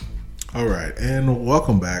All right, and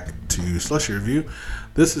welcome back to Slushy Review.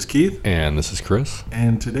 This is Keith, And this is Chris.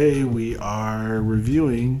 and today we are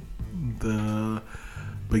reviewing the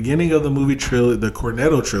beginning of the movie trilogy, the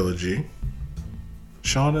Cornetto trilogy,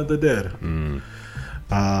 Shaun of the Dead.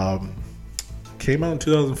 Came out in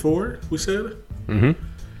 2004, we said? Mm-hmm.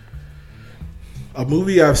 A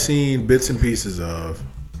movie I've seen bits and pieces of.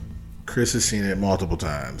 Chris has seen it multiple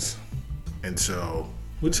times. And so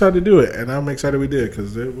we decided to do it, and I'm excited we did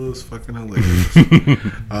because it was fucking hilarious.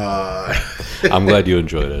 I'm glad you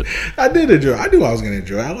enjoyed it. I did enjoy it. I knew I was going to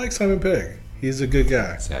enjoy it. I like Simon Pegg. He's a good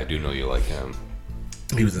guy. See, I do know you like him.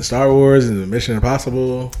 He was in Star Wars and Mission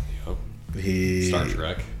Impossible. Yep. Star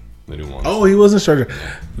Trek, the new one. Oh, he was in Star Trek.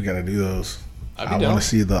 We got to do those. I'd I be want down. to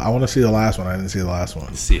see the. I want to see the last one. I didn't see the last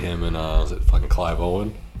one. See him and was it fucking Clive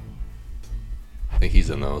Owen? I think he's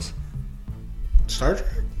in those. Star Trek.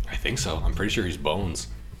 I think so. I'm pretty sure he's Bones.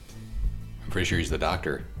 I'm pretty sure he's the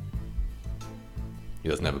doctor. He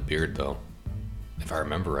doesn't have a beard though, if I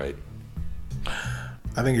remember right.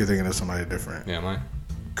 I think you're thinking of somebody different. Yeah, am I?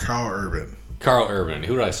 Carl Urban. Carl Urban.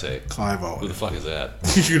 Who did I say? Clive Who the Owen. fuck is that?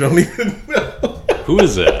 You don't even know. Who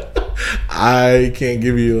is that? I can't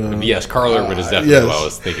give you a. Yes, Carl Urban is definitely yes. who I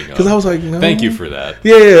was thinking of. Because I was like, no. Thank you for that.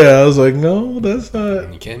 Yeah, I was like, no, that's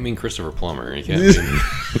not. You can't mean Christopher Plummer. You can't mean,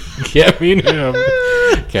 can't mean him.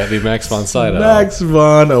 Can't be Max von Sydow. Max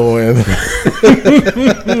von Owen.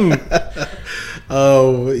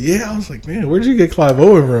 Oh, yeah, I was like, man, where'd you get Clive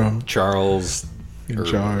Owen from? Charles In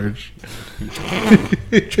Urban. charge.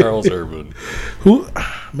 Charles Urban. Who,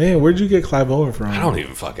 man, where'd you get Clive Owen from? I don't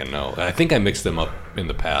even fucking know. I think I mixed them up in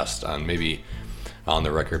the past on maybe on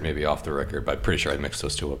the record, maybe off the record, but I'm pretty sure I mixed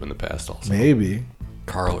those two up in the past also. Maybe.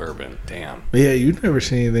 Carl Urban. Damn. But yeah, you've never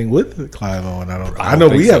seen anything with Clive Owen. I don't know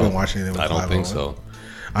think we so. haven't watched anything with I Clive don't think Owen. so.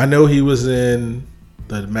 I know he was in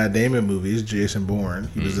the Matt Damon movies, Jason Bourne.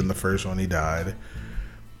 He was in the first one. He died.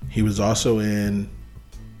 He was also in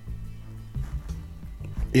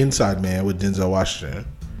Inside Man with Denzel Washington.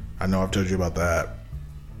 I know I've told you about that.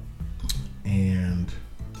 And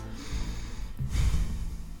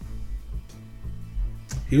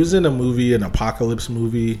he was in a movie, an apocalypse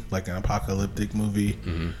movie, like an apocalyptic movie,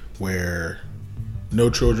 where No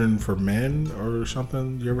Children for Men or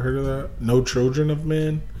something. You ever heard of that? No Children of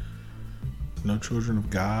Men? No Children of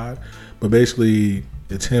God? But basically,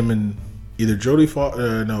 it's him and either it's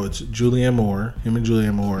Julianne Moore. Him and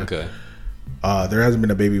Julianne Moore. Okay. There hasn't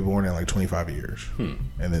been a baby born in like 25 years.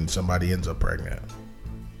 And then somebody ends up pregnant.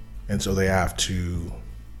 And so they have to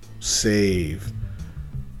save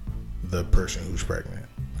the person who's pregnant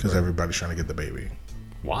because everybody's trying to get the baby.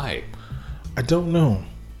 Why? I don't know.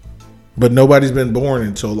 But nobody's been born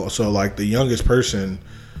until, so like the youngest person,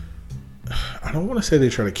 I don't want to say they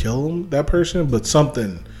try to kill that person, but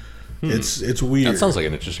something. It's weird. That sounds like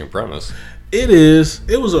an interesting premise. It is.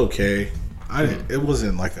 It was okay. It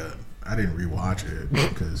wasn't like I didn't rewatch it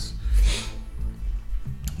because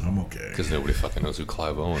I'm okay. Because nobody fucking knows who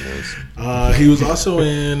Clive Owen is. He was also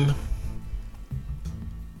in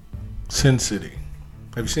Sin City.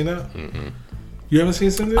 Have you seen that? You haven't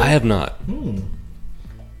seen Sin City? I have not. You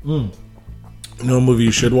know a movie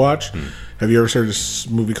you should watch? Have you ever heard of this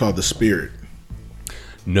movie called The Spirit?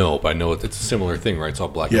 No, but I know it's a similar thing, right? It's all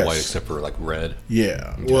black Yes. and white except for like red.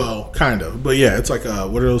 Yeah, well, kind of. But yeah, it's like a,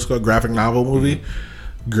 what are those called? Graphic novel movie?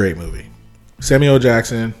 Great movie. Samuel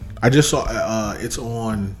Jackson. I just saw it's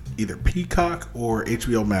on either Peacock or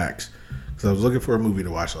HBO Max because I was looking for a movie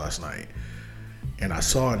to watch last night. And I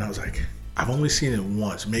saw it and I was like, I've only seen it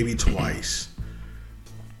once, maybe twice.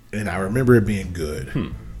 And I remember it being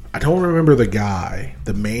good. I don't remember the guy,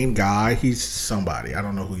 the main guy. He's somebody. I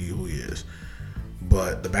don't know who he is.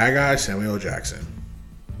 But the bad guy, Samuel Jackson.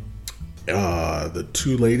 The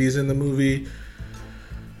two ladies in the movie,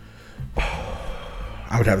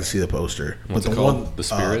 I would have to see the poster. What's but it the called? one, The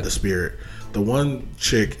Spirit? The Spirit. The one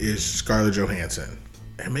chick is Scarlett Johansson,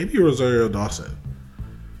 and maybe Rosario Dawson.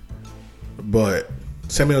 But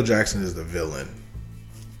Samuel Jackson is the villain,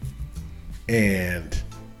 and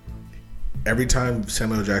every time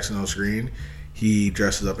Samuel Jackson on screen, he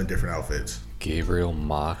dresses up in different outfits. Gabriel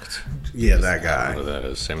Mocked. Yeah, that I guy. don't know who that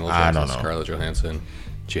is. Samuel I Jackson, don't know. Scarlett Johansson,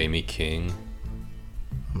 Jamie King.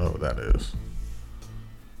 I don't know who that is.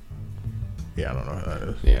 Yeah, I don't know who that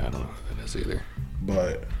is. Yeah, I don't know who that is either.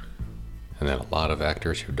 But And then a lot of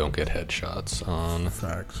actors who don't get headshots on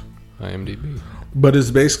facts. IMDb. But it's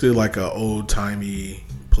basically like a old timey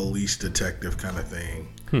police detective kind of thing.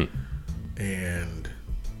 And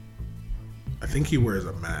I think he wears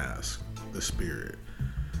a mask, the Spirit.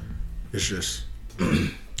 It's just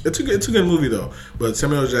It's a good movie though. But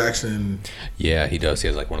Samuel Jackson, Yeah, he does. He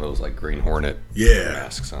has like one of those like Green Hornet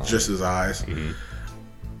masks on. just his eyes. Mm-hmm.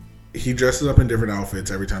 He dresses up in different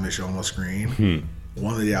outfits every time they show him on screen.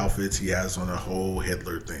 One of the outfits he has on a whole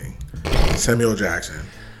Hitler thing. Samuel Jackson.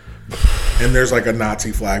 And there's like a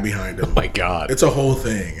Nazi flag behind him. Oh my God. It's a whole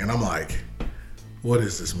thing. And I'm like, what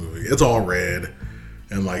is this movie? It's all red.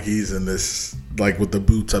 And like he's in this like with the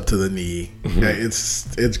boots up to the knee. Yeah,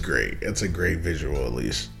 it's great. It's a great visual at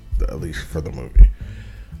least for the movie.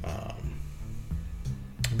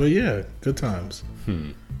 But yeah, good times.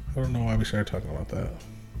 I don't know why we started talking about that.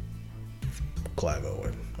 Clive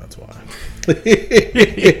Owen. That's why.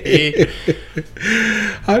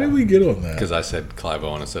 How did we get on that? Because I said Clive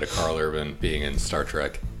Owen instead of Carl Urban being in Star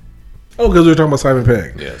Trek. Oh, because we were talking about Simon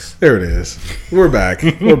Pegg. Yes. There it is. We're back.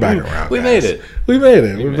 We're back around. We guys. made it. We made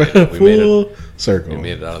it. We're back full circle. We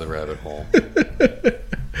made it out of the rabbit hole.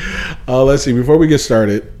 Let's see. Before we get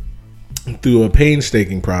started, through a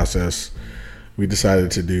painstaking process, we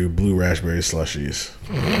decided to do blue raspberry slushies.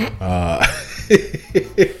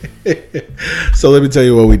 So let me tell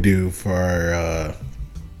you what we do for our.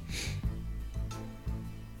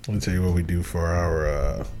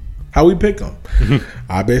 How we pick them.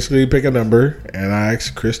 I basically pick a number, and I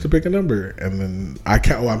ask Chris to pick a number, and then I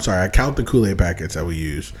count. I count the Kool-Aid packets that we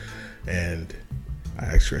use, and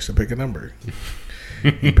I ask Chris to pick a number.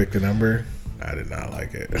 He picked a number. I did not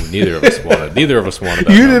like it. Neither of us wanted that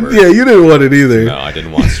You number. didn't. Yeah, you didn't want it either. No, I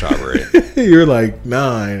didn't want strawberry. You were like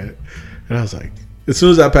 9, and I was like, as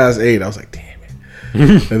soon as I passed 8, I was like, damn it.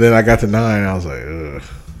 And then I got to 9, and I was like, ugh.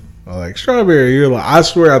 I was like, strawberry. You're like, I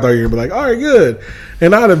swear I thought you were gonna be like, all right, good,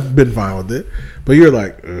 and I'd have been fine with it. But you're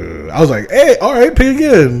like, ugh. I was like, hey, all right, pick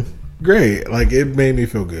again. Great. Like it made me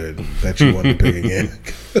feel good that you wanted to pick again.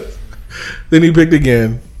 Then he picked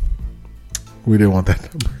again. We didn't want that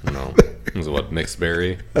number. No. Was it what, mixed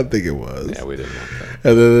berry? I think it was. Yeah, we didn't want that.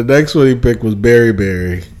 And then the next one he picked was berry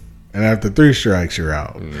berry. And after 3 strikes, you're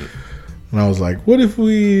out. And I was like, what if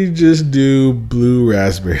we just do blue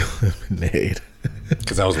raspberry lemonade?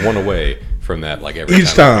 Because I was one away from that, like every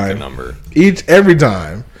Each time I time. picked a number. Every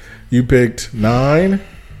time. You picked 9.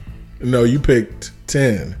 No, you picked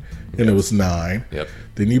 10. And it was 9. Yep.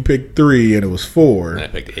 Then you picked 3 and it was 4. And I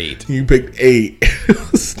picked 8. You picked 8.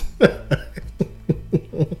 It was 9.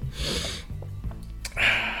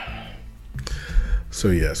 So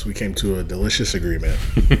yes, we came to a delicious agreement.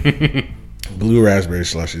 Blue raspberry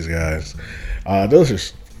slushies, guys.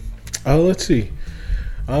 Delicious. Let's see.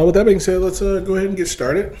 With that being said, let's go ahead and get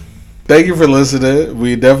started. Thank you for listening.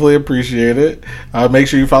 We definitely appreciate it. Make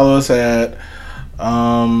sure you follow us at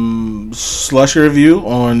Slushy Review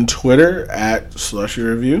on Twitter at Slushy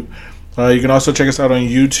Review. You can also check us out on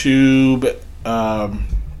YouTube.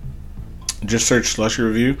 Just search Slushy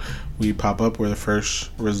Review. We pop up. We're the first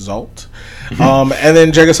result. And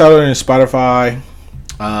then check us out on Spotify,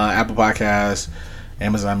 Apple Podcasts,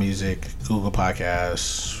 Amazon Music, Google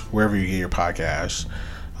Podcasts, wherever you get your podcasts.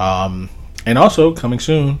 And also, coming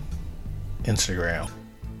soon, Instagram.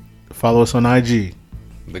 Follow us on IG.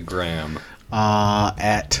 The gram.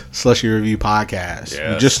 At Slushy Review Podcast.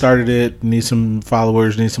 Yes. We just started it. Need some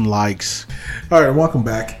followers, need some likes. All right, welcome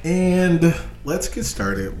back. And let's get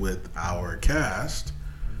started with our cast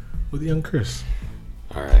with young Chris.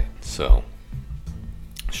 All right, so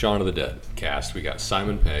Shaun of the Dead cast. We got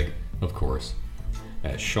Simon Pegg, of course,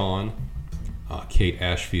 as Shaun, Kate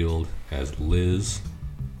Ashfield as Liz,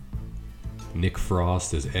 Nick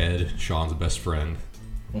Frost as Ed, Shaun's best friend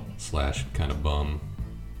 / kind of bum,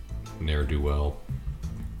 ne'er-do-well.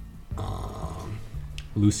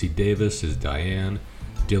 Lucy Davis as Diane,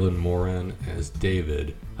 Dylan Moran as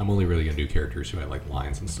David. I'm only really going to do characters who had like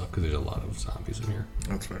lines and stuff because there's a lot of zombies in here.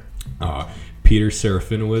 That's fair. Peter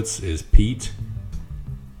Serafinowicz is Pete.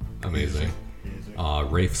 Amazing.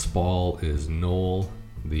 Rafe Spall is Noel,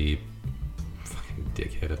 the fucking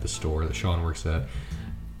dickhead at the store that Shaun works at.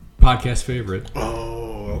 Podcast favorite.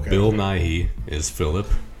 Oh, okay. Bill Nighy is Philip.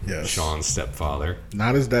 Yes. Shaun's stepfather.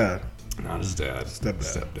 Not his dad. Not his dad.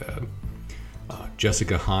 Stepdad.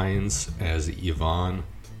 Jessica Hines as Yvonne,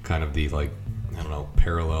 kind of the like, I don't know,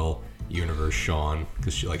 parallel universe Shaun,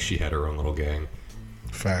 because she had her own little gang.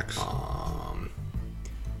 Facts.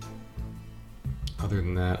 Other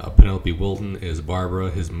than that, Penelope Wilton is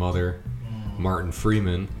Barbara, his mother. Martin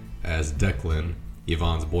Freeman as Declan,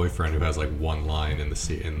 Yvonne's boyfriend, who has like one line in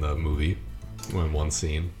the movie, in one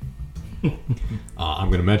scene. I'm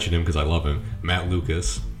going to mention him because I love him. Matt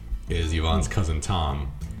Lucas is Yvonne's cousin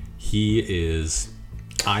Tom.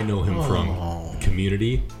 I know him from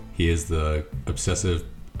Community. He is the obsessive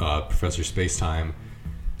Professor Spacetime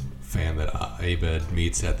fan that Abed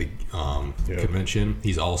meets at the convention.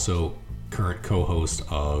 He's also current co-host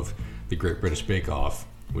of the Great British Bake Off,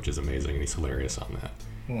 which is amazing, and he's hilarious on that.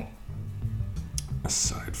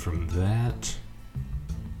 Aside from that,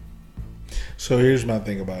 so here's my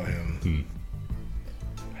thing about him.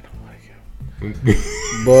 I don't like him.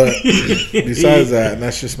 But besides that, and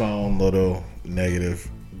that's just my own little negative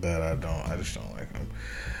that I just don't like him.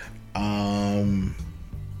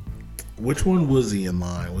 Which one was he in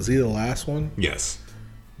line? Was he the last one? yes.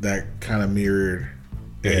 That kind of mirrored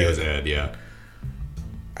Yeah, Ed. he was Ed, yeah.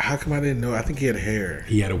 How come I didn't know? I think he had hair.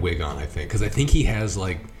 He had a wig on, I think. Because I think he has,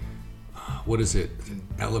 like, what is it?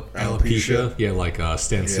 Alopecia? Yeah, like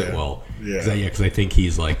Stan Sitwell. Yeah. Because I think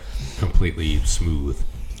he's, like, completely smooth.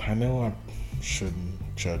 I know I shouldn't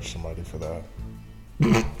judge somebody for that.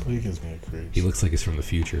 But he gives me a creep. He looks like he's from the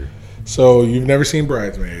future. So you've never seen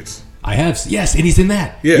Bridesmaids? I have, yes, and he's in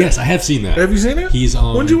that. Yeah. Yes, I have seen that. Have you seen it? He's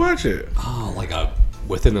on. When'd you watch it? Oh, like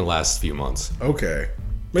within the last few months. Okay.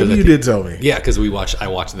 Maybe I you think- did tell me. Yeah, because I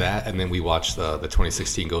watched that, and then we watched the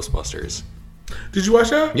 2016 Ghostbusters. Did you watch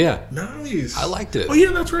that? Yeah. Nice. I liked it. Oh, yeah,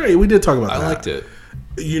 that's right. We did talk about that. I liked it.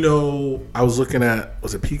 You know, I was looking at,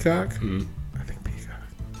 was it Peacock? Mm-hmm. I think Peacock.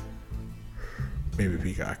 Maybe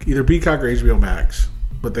Peacock. Either Peacock or HBO Max.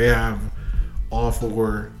 But they have all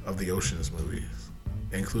 4 of the Ocean's movies,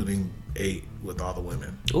 including 8 with all the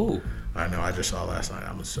women. Ooh. I know, I just saw last night.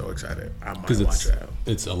 I'm so excited. I might Because watch that.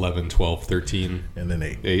 it's 11, 12, 13, And then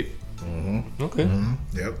 8. 8. Mm-hmm. Okay.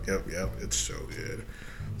 Yep. It's so good.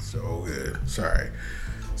 So good. Sorry.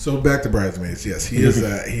 So back to Bridesmaids. Yes, he is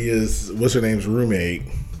he is what's her name's roommate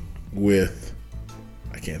with,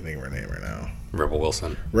 I can't think of her name right now. Rebel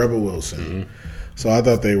Wilson. Mm-hmm. So I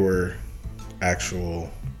thought they were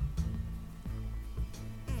actual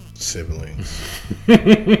siblings. And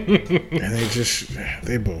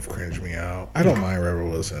they both cringe me out. I don't mind Rebel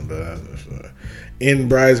Wilson, but in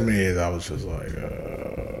Bridesmaids I was just like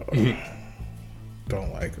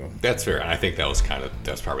don't like them. That's fair. And I think that's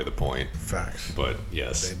probably the point. Facts. But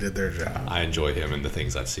yes, They did their job. I enjoy him in the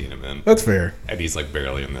things I've seen him in. That's fair. And he's like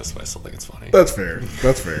barely in this, but I still think it's funny. That's fair.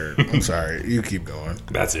 I'm sorry. You keep going.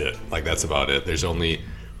 That's it. Like, that's about it. There's only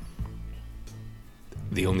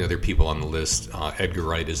the only other people on the list. Edgar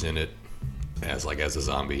Wright is in it as a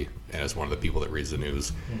zombie and as one of the people that reads the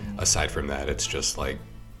news. Aside from that, it's just like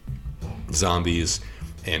zombies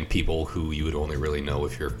and people who you would only really know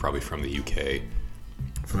if you're probably from the UK.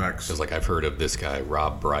 Facts. Because like I've heard of this guy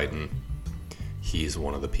Rob Brydon. He's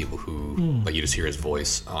one of the people who like you just hear his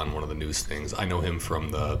voice on one of the news things. I know him from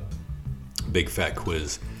the Big Fat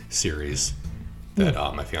Quiz series that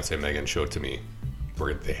my fiance Megan showed to me,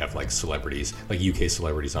 where they have like celebrities, like UK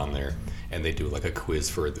celebrities on there, and they do like a quiz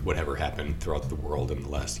for whatever happened throughout the world in the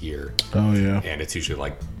last year. Oh yeah. And it's usually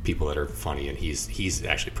like people that are funny, and he's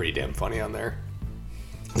actually pretty damn funny on there.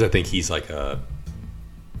 'Cause I think he's a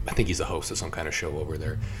host of some kind of show over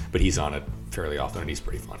there, but he's on it fairly often, and he's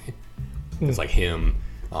pretty funny. It's like him,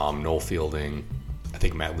 Noel Fielding. I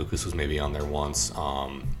think Matt Lucas was maybe on there once.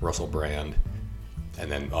 Russell Brand, and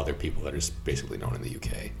then other people that are just basically known in the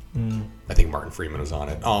UK. I think Martin Freeman was on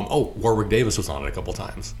it. Warwick Davis was on it a couple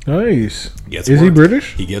times. Nice. Is he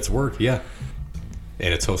British? He gets work, yeah.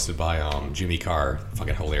 And it's hosted by Jimmy Carr,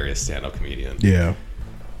 fucking hilarious stand-up comedian. Yeah.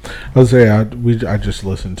 I was say I just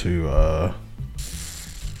listened to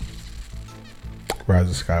Rise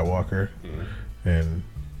of Skywalker, and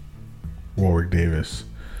Warwick Davis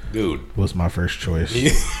Dude was my first choice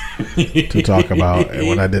to talk about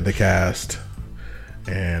when I did the cast,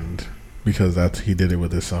 and because he did it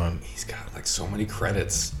with his son. He's got like so many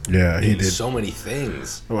credits. Yeah, he did so many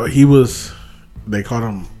things. Well, they called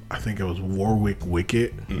him, I think it was Warwick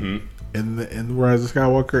Wicket in Rise of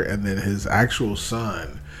Skywalker, and then his actual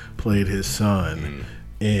son played his son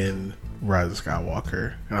in Rise of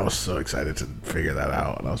Skywalker, and I was so excited to figure that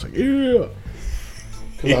out, and I was like, yeah.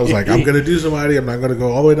 Because I was like, I'm gonna do somebody. I'm not gonna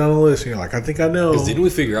go all the way down the list. And you're like, I think I know. Because didn't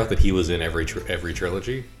we figure out that he was in every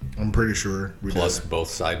trilogy? I'm pretty sure. Plus both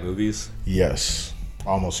side movies? Yes.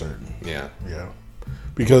 Almost certain. Yeah. Yeah.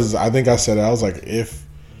 Because I think I said it. I was like, if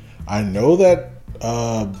I know that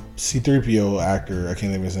C-3PO actor, I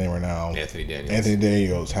can't think of his name right now. Anthony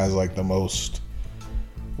Daniels has like the most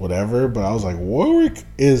whatever. But I was like, Warwick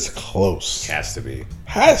is close. Has to be.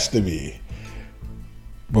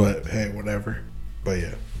 But hey, whatever. But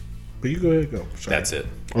yeah. But you go ahead, go. Sorry. That's it.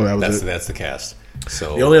 Oh, that was it? That's the cast.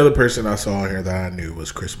 So the only other person I saw here that I knew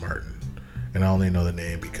was Chris Martin. And I only know the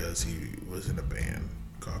name because he was in a band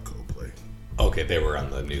called Coldplay. Okay, they were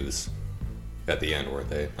on the news at the end, weren't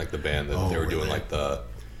they? Like the band that they were doing like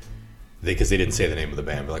because they didn't say the name of the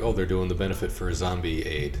band. But like, oh, they're doing the benefit for zombie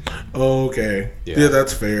aid. Oh, okay. Yeah,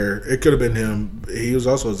 that's fair. It could have been him. He was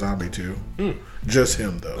also a zombie too. Just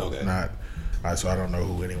him though. Okay. Not. So I don't know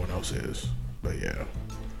who anyone else is. But yeah.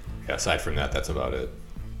 Yeah. Aside from that, that's about it.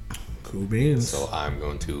 Cool beans. So I'm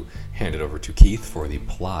going to hand it over to Keith for the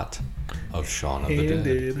plot of Shaun of the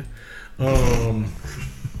Dead. Oh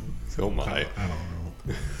my. I don't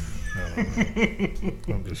know.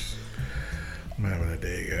 I'm having a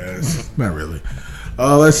day, guys. Not really.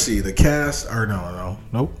 Let's see. The cast. Or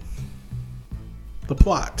nope. The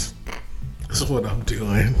plot. This is what I'm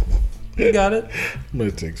doing. You got it. I'm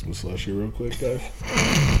gonna take some slushy real quick, guys.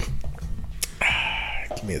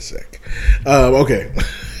 Give me a sec. Okay.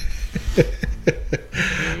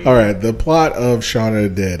 All right. The plot of Shaun of the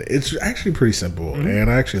Dead. It's actually pretty simple, and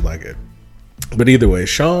I actually like it. But either way,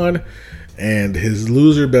 Shaun and his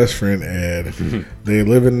loser best friend Ed, they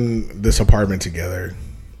live in this apartment together,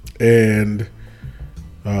 and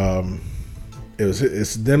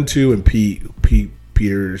it's them two and Pete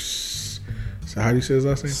Peters. So how do you say his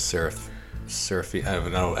last name? Seraphi. I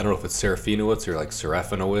don't know if it's Serafinowicz or like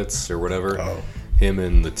Serafinowicz or whatever. Oh, him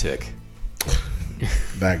and the Tick.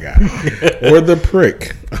 that guy or the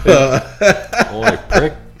prick. Oh,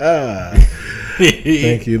 prick.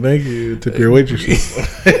 Thank you. Tip your waitresses.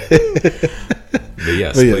 But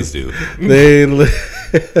yes, please do.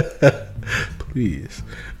 Please.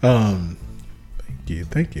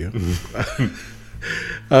 Thank you.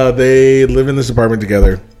 They live in this apartment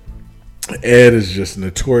together. Ed is just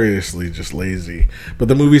notoriously just lazy. But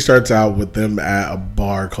the movie starts out with them at a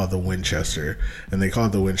bar called the Winchester. And they call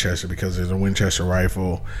it the Winchester because there's a Winchester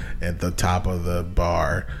rifle at the top of the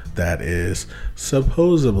bar that is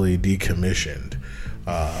supposedly decommissioned.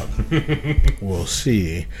 We'll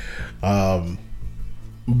see.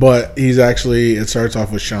 But it starts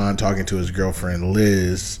off with Shaun talking to his girlfriend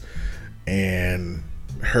Liz, and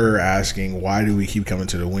her asking, why do we keep coming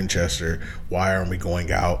to the Winchester? Why aren't we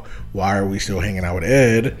going out? Why are we still hanging out with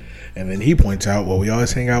Ed? And then he points out, well, we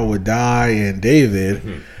always hang out with Di and David.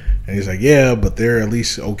 And he's like, yeah, but they're at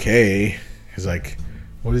least okay. He's like,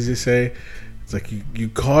 what does he say? It's like, you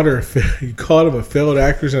called him a failed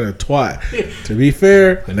actress and a twat. To be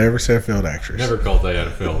fair, I never said failed actress. Never called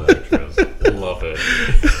Diana a failed actress. Love it.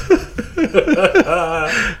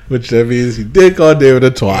 Which that means he did call David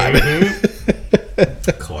a twat.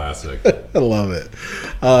 Classic. I love it.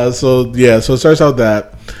 So it starts out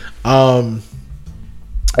that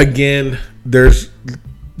again, there's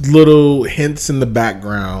little hints in the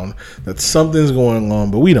background that something's going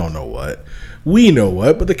on, but we don't know what. We know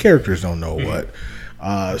what, but the characters don't know what.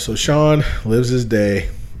 So Shaun lives his day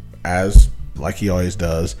like he always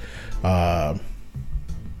does.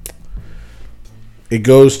 It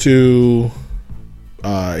goes to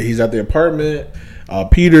he's at the apartment.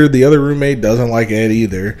 Peter, the other roommate, doesn't like Ed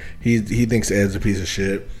either. He thinks Ed's a piece of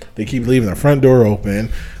shit. They keep leaving the front door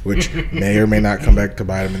open, which may or may not come back to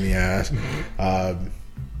bite him in the ass.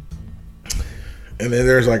 And then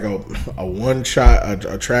there's like a one shot,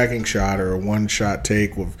 a tracking shot or a one shot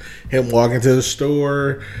take with him walking to the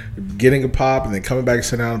store, getting a pop, and then coming back to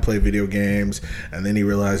sit down and play video games. And then he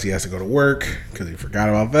realizes he has to go to work because he forgot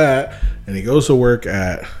about that. And he goes to work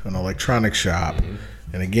at an electronics shop.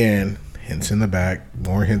 And again, hints in the back,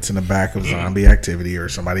 more hints in the back of zombie activity or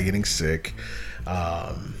somebody getting sick.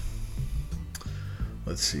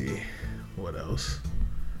 Let's see, what else?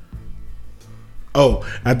 Oh,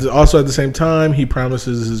 also at the same time, he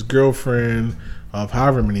promises his girlfriend of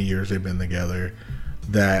however many years they've been together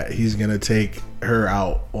that he's going to take her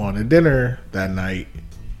out on a dinner that night,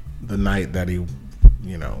 the night that he,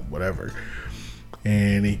 whatever.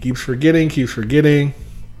 And he keeps forgetting. His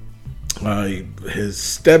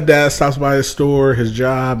stepdad stops by his store, his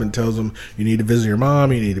job, and tells him, you need to visit your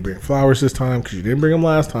mom. You need to bring flowers this time because you didn't bring them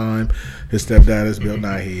last time. His stepdad is Bill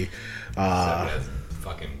Nighy.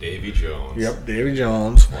 Fucking Davy Jones. Yep, Davy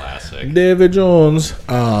Jones. Classic. David Jones.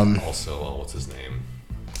 Also, what's his name?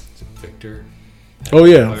 Is it Victor? Oh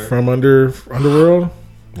yeah, from Underworld.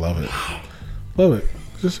 Love it.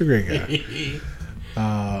 Just a great guy.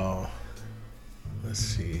 Let's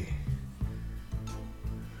see.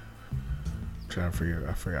 I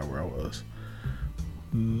forgot where I was.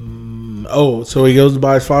 So he goes to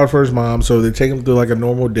buy his flower for his mom. So they take him through like a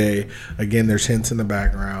normal day. Again, there's hints in the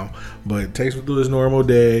background, but it takes him through his normal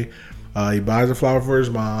day. He buys a flower for his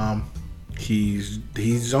mom. He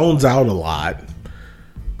zones out a lot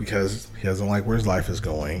because he doesn't like where his life is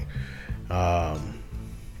going.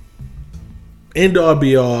 End all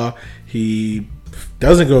be all, he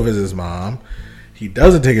doesn't go visit his mom. He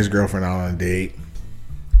doesn't take his girlfriend out on a date,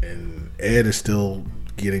 and Ed is still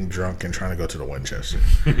getting drunk and trying to go to the Winchester.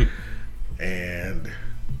 and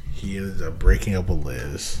he ends up breaking up with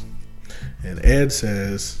Liz. And Ed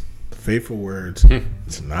says the fateful words,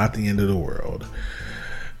 "It's not the end of the world."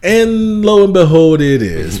 And lo and behold, it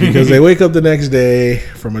is, because they wake up the next day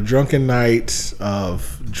from a drunken night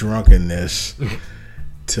of drunkenness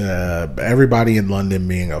to everybody in London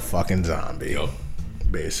being a fucking zombie,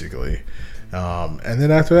 basically. And then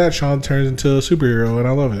after that, Sean turns into a superhero, and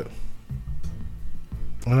I love it.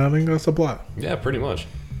 And I think that's the plot. Yeah, pretty much.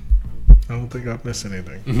 I don't think I've missed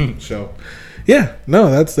anything. So, yeah, no,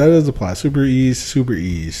 that is the plot. Super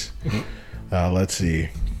ease. Let's see.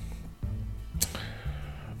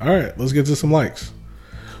 All right, let's get to some likes.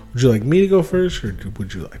 Would you like me to go first, or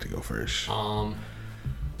would you like to go first? Or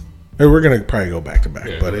we're gonna probably go back to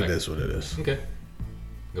back, but it is what it is. Okay.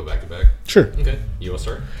 Go back to back. Sure. Okay. You want to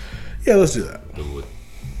start? Yeah, let's do that. Do it.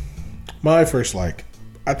 My first like,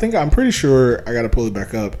 I'm pretty sure I got to pull it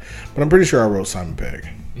back up, but I'm pretty sure I wrote Simon Pegg.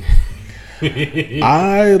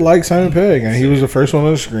 I like Simon Pegg, and he was the first one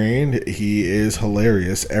on the screen. He is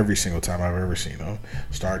hilarious every single time I've ever seen him.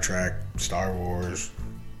 Star Trek, Star Wars,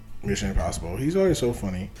 Mission Impossible. He's always so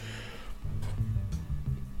funny.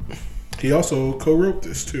 He also co-wrote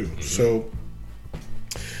this too. So,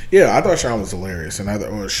 yeah, I thought Sean was hilarious, and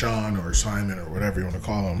or Sean or Simon or whatever you want to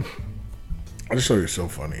call him. I just thought he was so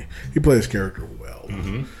funny. He played his character well,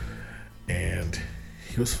 and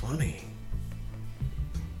he was funny.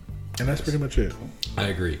 And that's pretty much it. I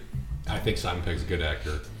agree. I think Simon Pegg's a good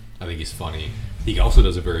actor. I think he's funny. He also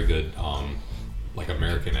does a very good, like,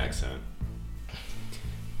 American accent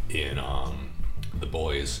in The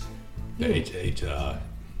Boys. Not HBO,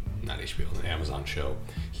 an Amazon show.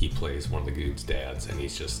 He plays one of the dude's dads, and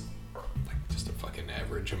he's just a fucking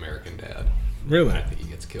average American dad. Really? I think he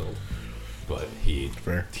gets killed. But he's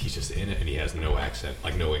just in it, and he has no accent,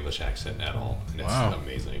 like no English accent at all. And it's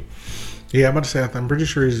amazing. Yeah, I'm about to say, I'm pretty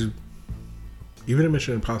sure he's, even in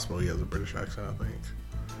Mission Impossible, he has a British accent,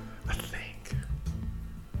 I think.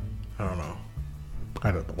 I don't know.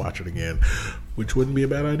 I'd have to watch it again, which wouldn't be a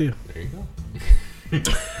bad idea. There you go.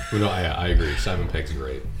 Well, no, I agree. Simon Pegg's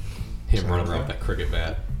great. Him running around with that cricket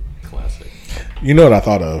bat. Classic. You know what I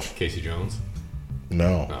thought of? Casey Jones?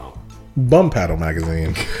 No. Bum Paddle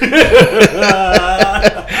magazine.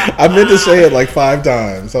 I meant to say it like 5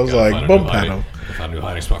 times. I was like, Bum Paddle. I found a new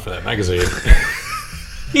hiding spot for that magazine.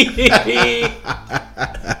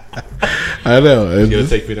 I know. He's going to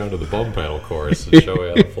take me down to the Bum Paddle course and show me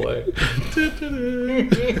how to play.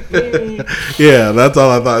 Yeah, that's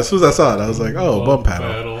all I thought. As soon as I saw it, I was like, oh, Bum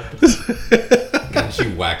Paddle. And she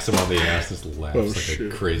whacks him on the ass, just laughs a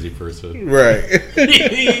crazy person. Right.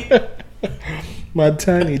 My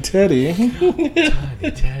tiny teddy.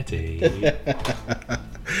 Tiny teddy.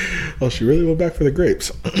 Oh, she really went back for the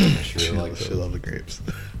grapes. She loved the grapes.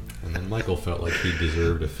 And then Michael felt like he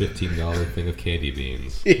deserved a $15 thing of candy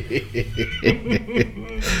beans.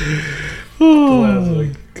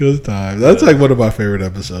 Classic. Good time. That's like one of my favorite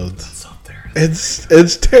episodes. It's up there.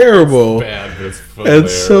 It's terrible. It's bad, but it's hilarious.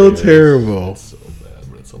 It's so terrible. It's so bad,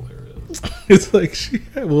 but it's hilarious. It's like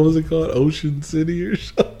what was it called? Ocean City or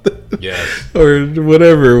something? Yes. Or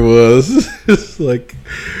whatever it was. It's like,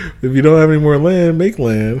 if you don't have any more land, make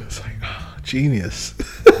land. It's like, oh, genius.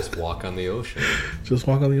 Just walk on the ocean. Just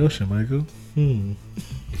walk on the ocean, Michael.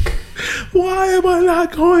 Why am I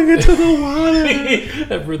not going into the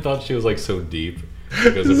water? Everyone thought she was like so deep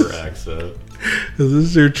because of her accent. Is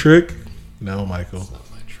this your trick? No, Michael. It's not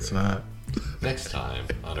my trick. It's not. Next time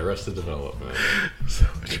on Arrested Development,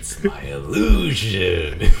 it's my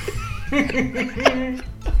illusion.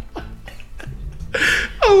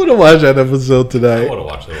 I want to watch that episode tonight. I want to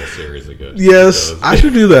watch the whole series again. Yes, I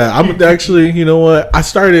should do that. I'm actually, you know what? I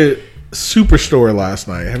started Superstore last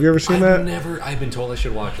night. Have you ever seen that? I've been told I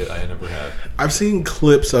should watch it. I never have. I've seen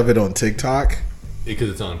clips of it on TikTok. Because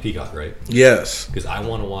it's on Peacock, right? Yes. Because I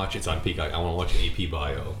want to watch, it's on Peacock, I want to watch AP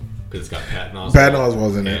Bio. Because it's got Patton Oswalt. Patton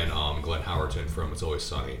Oswalt's in it. And Glenn Howerton from It's Always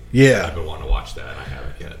Sunny. Yeah. I've been wanting to watch that, and I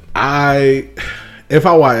haven't yet. If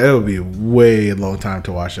I watch, it would be way long time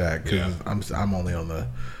to watch that because I'm only on the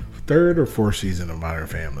 3rd or 4th season of Modern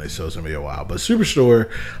Family, so it's gonna be a while. But Superstore,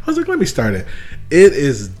 I was like, let me start it. It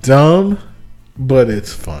is dumb, but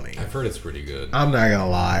it's funny. I've heard it's pretty good. I'm not gonna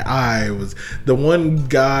lie. The one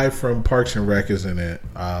guy from Parks and Rec is in it.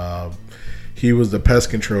 He was the pest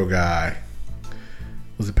control guy.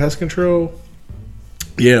 Was it pest control?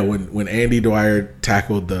 Yeah, when Andy Dwyer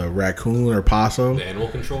tackled the raccoon or possum. The animal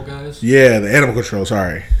control guys? Yeah, the animal control,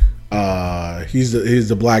 sorry. He's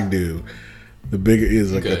the black dude. The bigger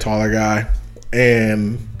is like a taller guy.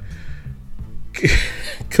 And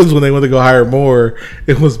because when they went to go hire more,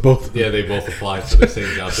 it was both. Yeah, they both applied for the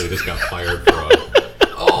same job they just got fired from.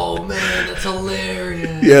 Oh man, that's That's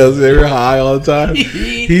hilarious. Yes, they were high all the time.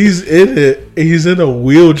 He's in it. He's in a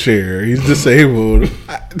wheelchair. He's disabled.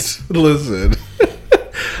 Listen,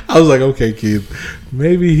 I was like, okay, Keith,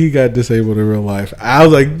 maybe he got disabled in real life. I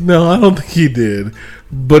was like, no, I don't think he did,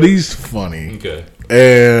 but he's funny. Okay.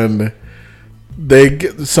 And they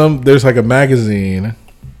get there's like a magazine.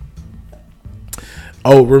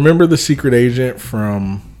 Oh, remember the secret agent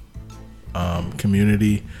from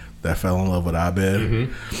Community that fell in love with Abed?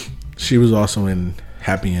 Mm-hmm. She was also in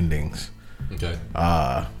Happy Endings. Okay.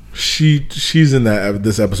 She's in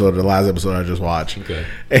this episode, the last episode I just watched. Okay.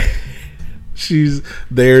 She's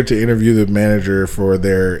there to interview the manager for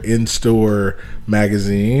their in-store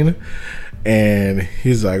magazine, and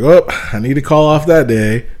he's like, "Oh, I need to call off that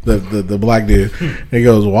day." The black dude. And he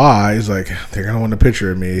goes, "Why?" He's like, "They're gonna want a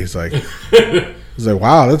picture of me." He's like,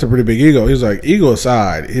 "Wow, that's a pretty big ego." He's like, "Ego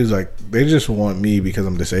aside," he's like, "They just want me because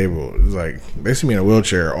I'm disabled." He's like, "They see me in a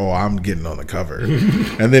wheelchair. Oh, I'm getting on the cover."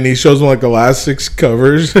 And then he shows them like the last 6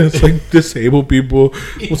 covers. It's like disabled people.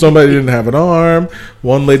 Well, somebody didn't have an arm.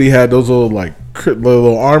 One lady had those little like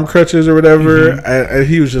little arm crutches or whatever. And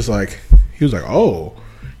he was just like, "Oh."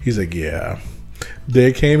 He's like, "Yeah."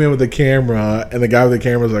 They came in with the camera, and the guy with the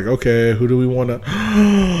camera was like, "Okay, who do we want to?"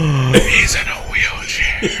 He's in a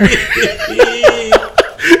wheelchair.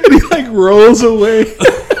 And he like rolls away.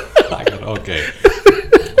 Okay.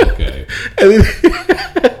 And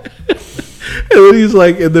then he's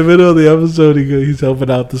like, in the middle of the episode, he's helping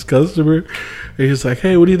out this customer. And he's like,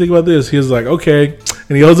 "Hey, what do you think about this?" He's like, "Okay."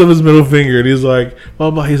 And he holds up his middle finger, and he's like, blah,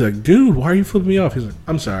 blah. He's like, "Dude, why are you flipping me off?" He's like,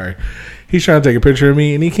 "I'm sorry." He's trying to take a picture of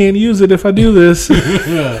me, and he can't use it if I do this. It's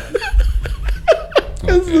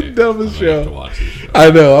the dumbest show. I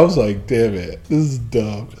know. I was like, damn it. This is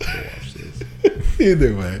dumb. Watch this.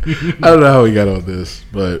 Either way. I don't know how we got on this,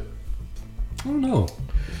 but I don't know.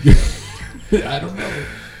 I don't know.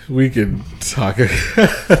 We can talk. I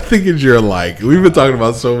think it's your like. We've been talking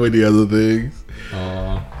about so many other things.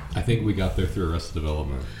 I think we got there through Arrested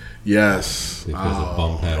Development. Yes. Because of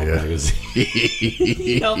Bum Paddle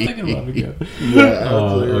Magazine. I'm thinking about it again. Yeah.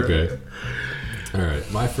 Okay. All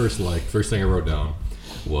right. My first thing I wrote down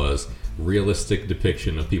was realistic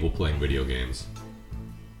depiction of people playing video games.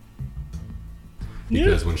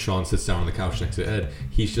 Because when Sean sits down on the couch next to Ed,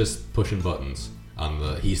 he's just pushing buttons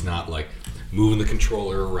he's not like moving the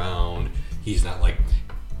controller around. He's not like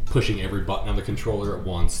pushing every button on the controller at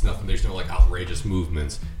once. Nothing. There's no like outrageous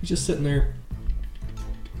movements. He's just sitting there,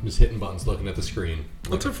 just hitting buttons, looking at the screen.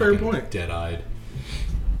 That's a fair point. Dead-eyed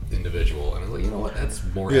individual, and I was like, you know what? That's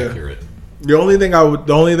more accurate.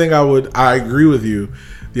 I agree with you.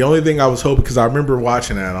 The only thing I was hoping, because I remember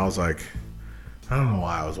watching that, and I was like, I don't know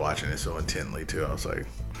why I was watching it so intently too. I was like,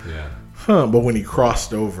 but when he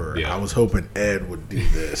crossed over, I was hoping Ed would do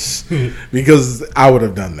this because I would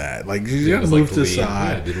have done that. Like, you moved like to the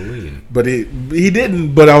side. Yeah, did a lean. But he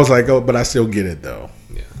didn't. But I was like, oh, but I still get it though.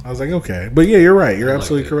 Yeah. I was like, okay. But yeah, you're right. You're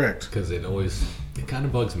absolutely correct. Because it kind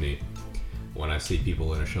of bugs me when I see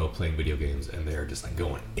people in a show playing video games and they're just like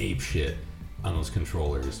going ape shit on those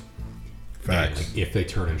controllers. Facts. And, like, if they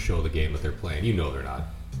turn and show the game that they're playing, you know they're not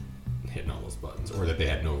hitting all those buttons, or that they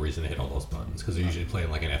had no reason to hit all those buttons, because they're usually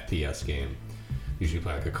playing like an FPS game, usually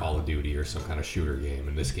playing like a Call of Duty or some kind of shooter game.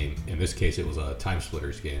 In this case, it was a Time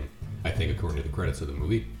Splitters game, I think, according to the credits of the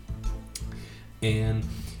movie. And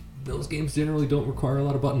those games generally don't require a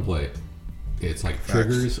lot of button play. It's like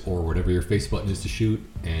triggers or whatever your face button is to shoot,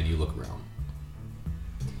 and you look around.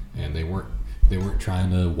 And they weren't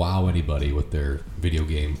trying to wow anybody with their video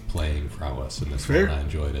game playing prowess, and this one I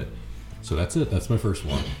enjoyed it. So that's it. That's my first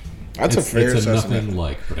one. That's a fair assessment. It's nothing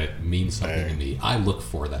like, but it means something to me. I look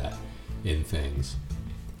for that in things.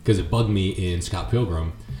 Because it bugged me in Scott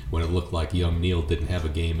Pilgrim when it looked like young Neil didn't have a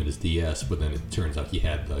game in his DS, but then it turns out he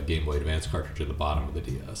had the Game Boy Advance cartridge at the bottom of the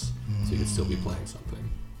DS. So he could still be playing something.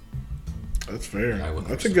 That's fair.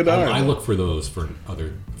 That's a good eye. I look for those for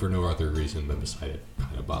no other reason than beside it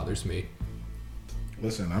kind of bothers me.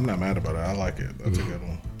 Listen, I'm not mad about it. I like it. That's a good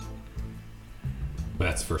one. But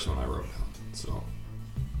that's the first one I wrote down. So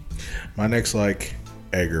my next,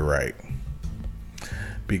 Edgar Wright,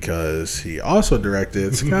 because he also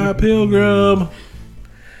directed Scott Pilgrim,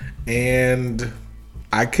 and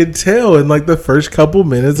I could tell in the first couple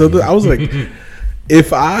minutes of I was like,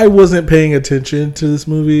 if I wasn't paying attention to this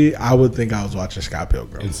movie, I would think I was watching Scott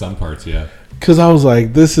Pilgrim. In some parts, yeah. Because I was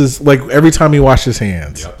like, this is every time he washed his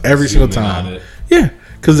hands, every single time. Yeah,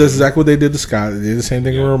 because that's exactly what they did to Scott. They did the same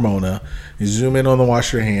thing with Ramona. You zoom in on the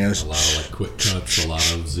wash your hands. A lot of quick cuts, a lot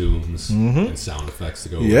of zooms, and sound effects to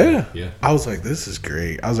go with it. Yeah. I was like, this is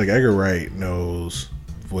great. I was like, Edgar Wright knows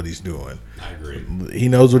what he's doing. I agree. He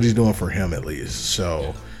knows what he's doing for him, at least.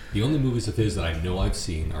 So The only movies of his that I know I've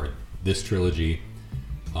seen are this trilogy,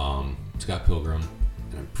 Scott Pilgrim,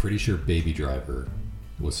 and I'm pretty sure Baby Driver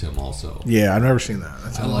was him also. Yeah, I've never seen that.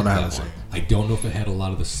 That's the I one like I that haven't one. seen. I don't know if it had a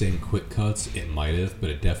lot of the same quick cuts. It might have, but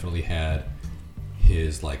it definitely had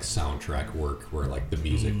his like soundtrack work where like the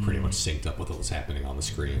music pretty much synced up with what was happening on the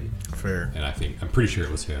screen. Fair. And I'm pretty sure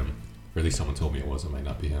it was him. Or at least someone told me it was. It might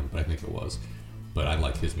not be him, but I think it was. But I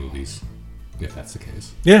like his movies, if that's the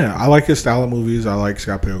case. Yeah, I like his style of movies. I like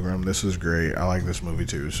Scott Pilgrim. This is great. I like this movie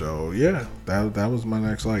too. So yeah, that was my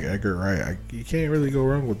next like Edgar Wright. You can't really go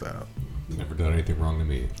wrong with that. Never done anything wrong to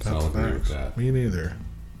me, so I'll agree with that. Me neither.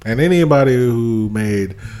 And anybody who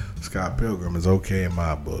made Scott Pilgrim is okay in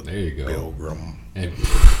my book. There you go. Pilgrim. And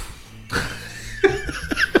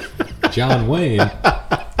John Wayne.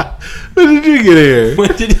 When did you get here?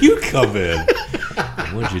 When did you come in?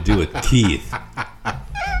 What did you do with teeth?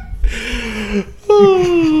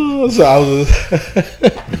 So I was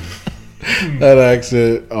that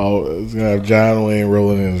accent. Oh, it's gonna have John Wayne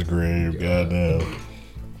rolling in his grave. Goddamn.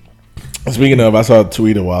 Speaking of, I saw a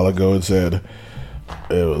tweet a while ago. It said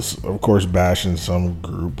it was, of course, bashing some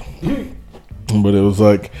group, but it was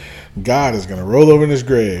like God is gonna roll over in his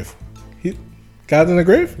grave. God's in the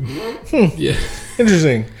grave? Yeah.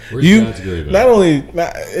 Interesting. Where's God's grave at? Not only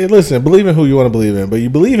listen, believe in who you want to believe in, but you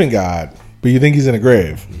believe in God, but you think He's in a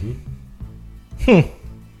grave.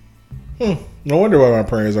 No wonder why my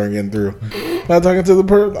prayers aren't getting through. I'm not talking to the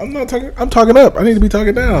person. I'm not talking. I'm talking up. I need to be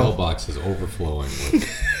talking down. The mailbox is overflowing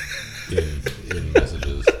with in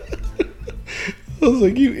messages. I was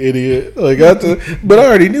like, you idiot. Like, but I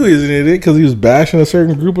already knew he was an idiot because he was bashing a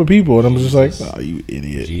certain group of people, and I'm just like, oh, you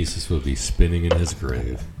idiot. Jesus would be spinning in his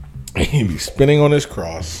grave. He'd be spinning on his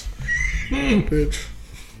cross. Bitch.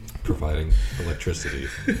 Providing electricity.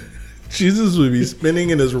 Jesus would be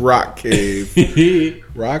spinning in his rock cave.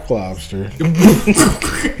 Rock lobster. Fuck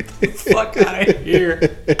out of here.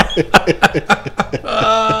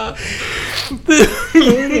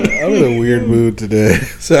 I'm in a weird mood today.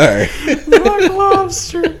 Sorry. Rock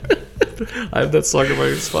lobster. I have that song in my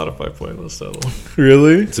Spotify playlist.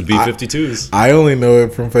 Really? It's a B-52s. I only know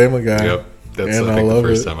it from Family Guy. Yep. That's And I I think the love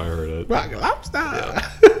first it. time I heard it. Rock lobster.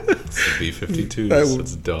 It's the B-52s.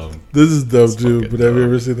 It's dumb. This is dumb too, fucking but have you dumb.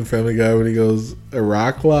 ever seen the Family Guy when he goes, a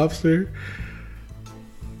rock lobster?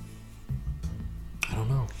 I don't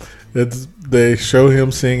know. They show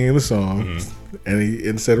him singing the song, and he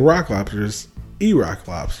instead of rock lobsters, rock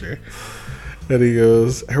lobster, and he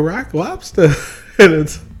goes, a rock lobster, and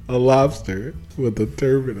it's a lobster with a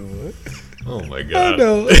turban on it. Oh my I god.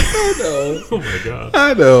 know. Oh my god.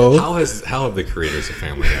 I know. How have the creators of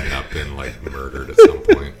Family Guy not been like murdered at some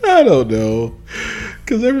point? I don't know.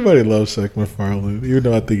 Because everybody loves Seth MacFarlane, even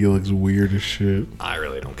though I think he looks weird as shit. I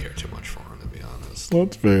really don't care too much for him, to be honest. Well,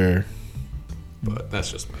 that's fair. But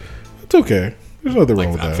that's just me. It's okay. There's nothing wrong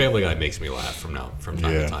Like with that. Family Guy makes me laugh from time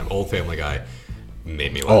Yeah. to time. Old Family Guy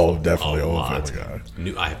made me laugh. Oh, definitely a Old lot.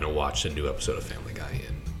 Family Guy. I haven't watched a new episode of Family Guy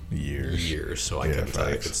in Years. so I Yeah, couldn't tell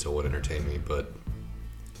you if facts. it still would entertain me. But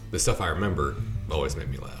the stuff I remember always made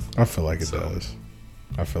me laugh. I feel like it So- does.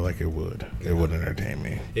 I feel like it would. It would entertain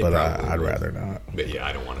me. It But probably I'd would. rather not. But yeah,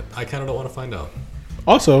 I kind of don't want to find out.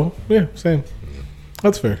 Also, yeah, same.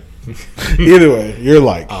 That's fair. Either way, you're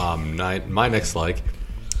like. My next like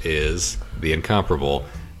is the incomparable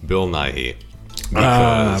Bill Nighy.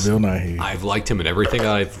 Bill Nighy. I've liked him in everything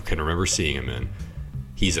I can remember seeing him in.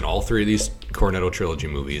 He's in all three of these Cornetto trilogy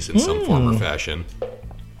movies in some form or fashion.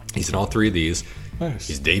 He's in all three of these. Nice.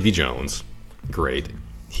 He's Davy Jones. Great.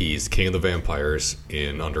 He's King of the Vampires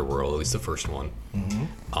in Underworld, at least the first one.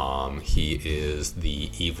 He is the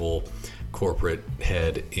evil corporate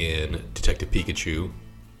head in Detective Pikachu.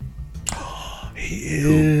 He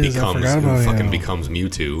is. I forgot about him. Becomes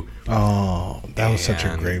Mewtwo. Oh, that was such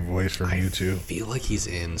a And great voice from you too. I feel like he's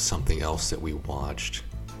in something else that we watched.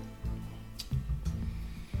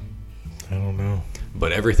 I don't know.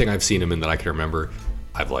 But everything I've seen him in that I can remember,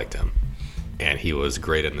 I've liked him. And he was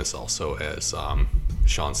great in this also as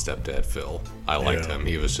Sean's stepdad, Phil. I liked him.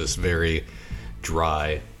 He was just very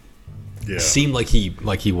dry. Yeah. Seemed like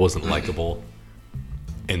he wasn't likable.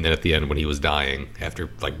 And then at the end when he was dying, after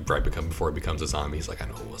before he becomes a zombie, he's like, I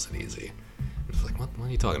know it wasn't easy. And it's like, what are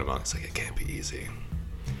you talking about? It's like, it can't be easy.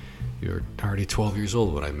 You were already 12 years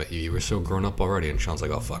old when I met you. You were so grown up already. And Sean's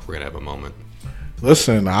like, oh fuck, we're gonna have a moment.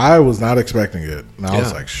 Listen, I was not expecting it. And I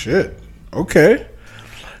was Yeah. like, shit. Okay.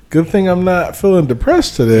 Good thing I'm not feeling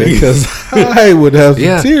depressed today because I would have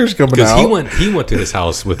some tears coming out. Because he went to his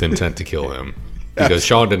house with intent to kill him. Because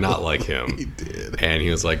Sean did not like him. He did. And he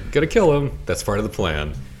was like, gonna kill him. That's part of the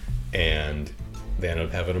plan. And they ended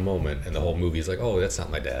up having a moment. And the whole movie is like, oh, that's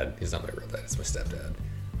not my dad. He's not my real dad. It's my stepdad.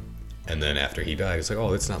 And then after he died, he's like,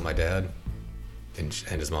 "Oh, that's not my dad." And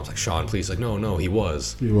his mom's like, "Sean, please." Like, no, he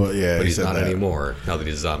was. Well, yeah, But he he's said not that. anymore. Now that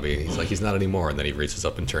he's a zombie. He's like, he's not anymore. And then he reaches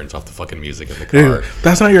up and turns off the fucking music in the Dude, car.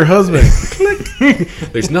 that's not your husband.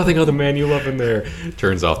 There's nothing other man you love in there.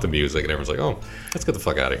 Turns off the music, and everyone's like, "Oh, let's get the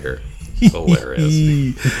fuck out of here." It's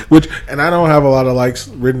hilarious. Which, and I don't have a lot of likes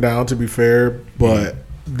written down, to be fair, but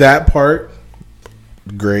that part,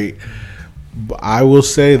 great. But I will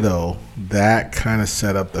say though, that kind of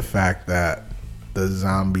set up the fact that the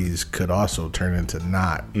zombies could also turn into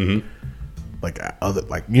not like other,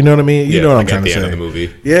 like, you know what I mean? You know what I'm trying to say. At the end of the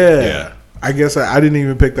movie. Yeah. I guess I didn't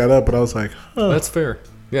even pick that up, but I was like, huh. That's fair.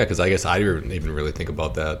 Yeah, because I guess I didn't even really think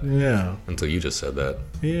about that Yeah. until you just said that.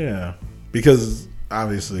 Yeah. Because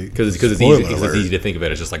obviously, Because it's easy to think of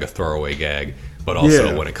it as just like a throwaway gag, but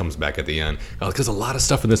also when it comes back at the end, because a lot of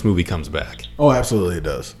stuff in this movie comes back. Oh, absolutely, it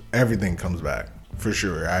does. Everything comes back for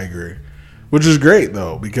sure. I agree, which is great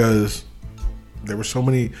though, because there were so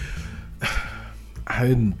many. I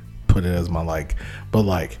didn't put it as my like, but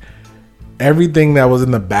like everything that was in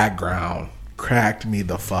the background cracked me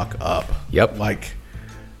the fuck up. Yep. Like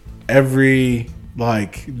every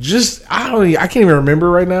just I can't even remember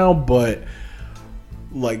right now, but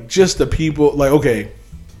like just the people, like, okay,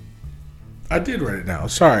 I did write it down.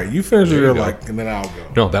 Sorry, you finish There your you go. like, and then I'll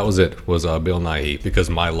go. No, that was it. Was Bill Nighy, because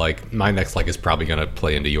my next like is probably gonna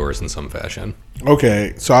play into yours in some fashion.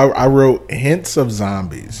 Okay, so I wrote hints of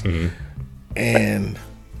zombies, and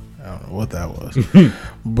I don't know what that was,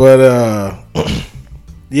 but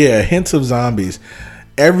yeah, hints of zombies.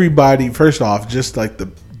 Everybody, first off, just like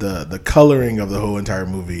the coloring of the whole entire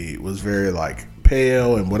movie was very like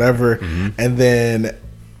pale and whatever, and then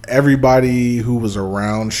everybody who was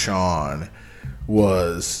around Sean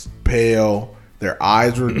was pale. Their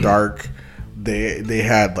eyes were dark. They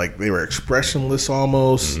had like, they were expressionless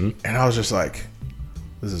almost, and I was just like,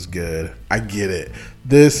 this is good. I get it.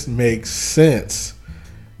 This makes sense.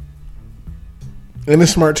 And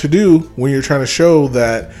it's smart to do when you're trying to show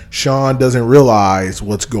that Sean doesn't realize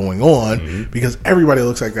what's going on, because everybody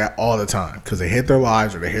looks like that all the time because they hate their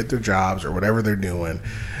lives or they hate their jobs or whatever they're doing.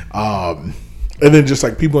 And then just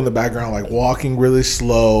like people in the background, like walking really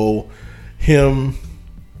slow, him,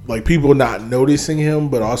 like people not noticing him,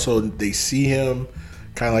 but also they see him,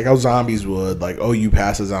 kind of like how zombies would, like, oh, you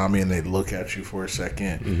pass a zombie and they look at you for a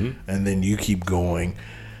second and then you keep going.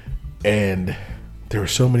 And there were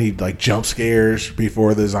so many like jump scares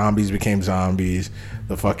before the zombies became zombies.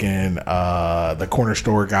 The fucking the corner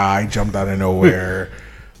store guy jumped out of nowhere.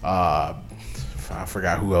 I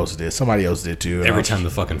forgot who else did. Somebody else did too. Every time the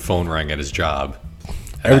fucking phone rang at his job,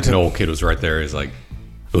 that old kid was right there. He's like,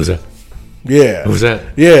 "Who was that? Yeah. Who was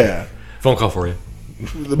that? Yeah. Phone call for you."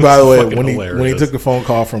 By the way, Fucking when he hilarious. took the phone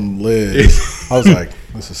call from Liz, I was like,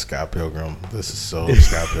 "This is Scott Pilgrim. This is so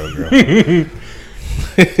Scott Pilgrim."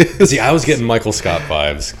 See, I was getting Michael Scott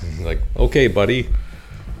vibes. Like, okay, buddy,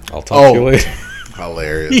 I'll talk to you later.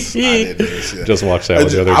 Hilarious. I didn't even see that. Just watched that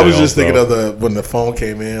the other day. I was just also. thinking of when the phone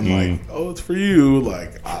came in, like, oh, it's for you.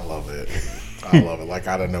 Like, I love it. I love it. Like,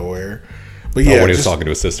 out of nowhere. But yeah, when he was talking to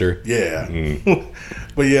his sister. Yeah.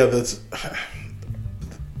 But yeah,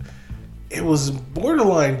 it was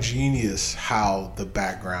borderline genius how the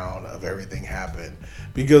background of everything happened,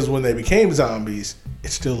 because when they became zombies, it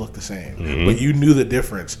still looked the same, but you knew the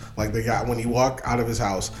difference. Like the guy, when he walked out of his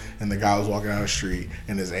house and the guy was walking down the street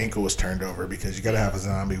and his ankle was turned over, because you got to have a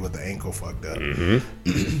zombie with the ankle fucked up.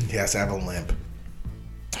 He has to have a limp.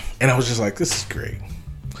 And I was just like, this is great.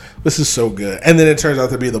 This is so good. And then it turns out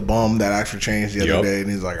to be the bum that actually changed the other day, and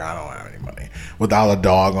he's like, I don't have any money, without a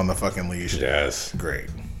dog on the fucking leash. Yes.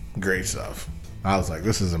 Great stuff. I was like,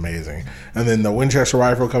 this is amazing. And then the Winchester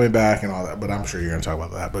rifle coming back and all that, but I'm sure you're going to talk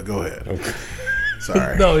about that, but go ahead. Okay.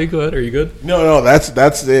 Sorry. No, you good? Are you good? No, that's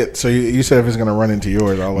it. So you said if it's going to run into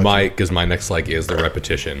yours, I'll let you. Because my next like is the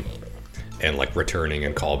repetition and like returning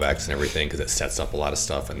and callbacks and everything, because it sets up a lot of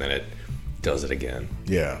stuff and then it does it again.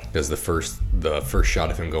 Yeah. Because the first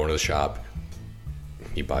shot of him going to the shop,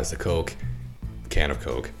 he buys the can of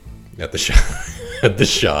Coke at the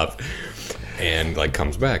shop, and like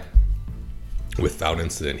comes back without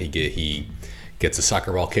incident. He gets a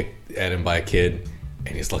soccer ball kicked at him by a kid, and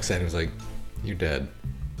he just looks at him and is like, "You're dead."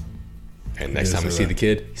 And next time we see the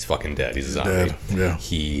kid, he's fucking dead. He's a zombie. Dead. Yeah.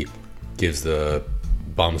 He gives the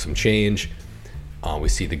bum some change. We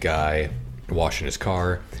see the guy washing his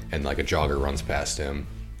car, and like a jogger runs past him,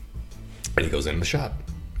 and he goes into the shop.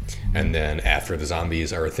 And then after the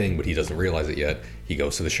zombies are a thing, but he doesn't realize it yet, he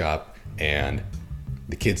goes to the shop, and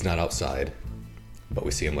the kid's not outside, but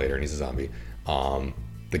we see him later, and he's a zombie.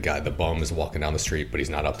 The bum is walking down the street, but he's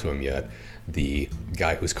not up to him yet. The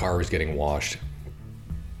guy whose car is getting washed,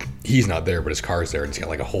 he's not there, but his car's there, and he's got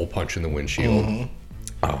like a hole punch in the windshield.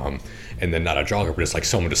 And then not a jogger, but it's like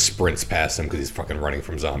someone just sprints past him because he's fucking running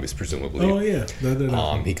from zombies, presumably. Oh yeah.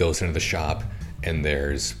 He goes into the shop, and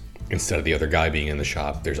there's, instead of the other guy being in the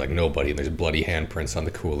shop, there's like nobody, and there's bloody handprints on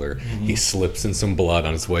the cooler. He slips in some blood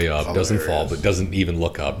on his way up, doesn't fall, but doesn't even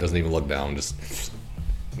look up, doesn't even look down, just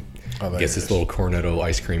gets his little Cornetto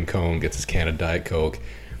ice cream cone, gets his can of Diet Coke.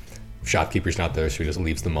 Shopkeeper's not there, so he just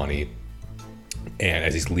leaves the money. And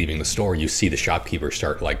as he's leaving the store, you see the shopkeeper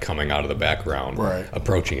start like coming out of the background,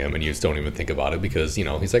 approaching him, and you just don't even think about it because, you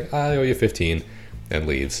know, he's like, I owe you 15, and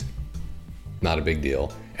leaves. Not a big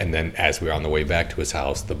deal. And then as we're on the way back to his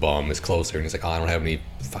house, the bum is closer, and he's like, oh, I don't have any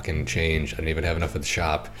fucking change. I didn't even have enough at the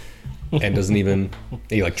shop. And doesn't even,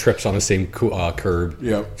 he like trips on the same curb.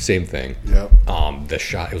 Yep. Same thing. Yep. The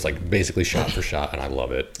shot, it was like basically shot for shot, and I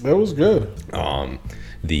love it. That was good.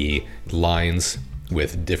 The lines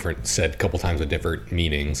with different, said a couple times with different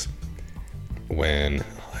meanings. When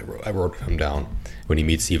I wrote them down, when he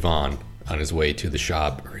meets Yvonne on his way to the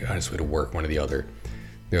shop or on his way to work, one or the other,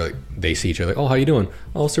 they're like, they see each other. Oh, how you doing?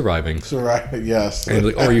 Oh, surviving. Yes. And he's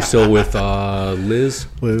like, oh, are you still with Liz?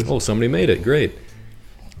 Oh, somebody made it. Great.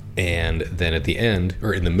 And then at the end,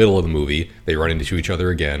 or in the middle of the movie, they run into each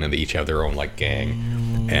other again, and they each have their own like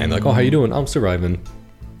gang. And like, oh, how you doing? I'm surviving.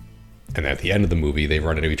 And at the end of the movie, they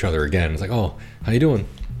run into each other again. It's like, oh, how you doing?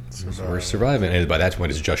 We're surviving. And by that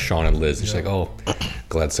point, it's just Sean and Liz. And she's like, oh,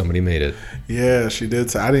 glad somebody made it. Yeah, she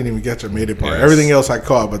did say, I didn't even get your mating part. Yes. Everything else I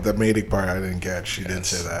caught, but the mating part I didn't catch. She did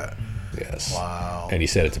say that. Yes. Wow. And he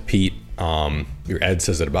said it to Pete. Your Ed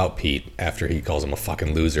says it about Pete after he calls him a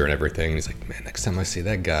fucking loser and everything. And he's like, man, next time I see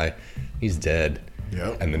that guy, he's dead.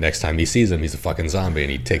 Yep. And the next time he sees him, he's a fucking zombie,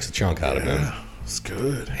 and he takes a chunk out of him. It's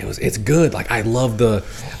good. It's good. Like I love a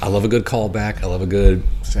good callback. I love a good.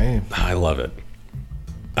 Same. I love it.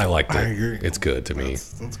 I liked it. I agree. It's good to me.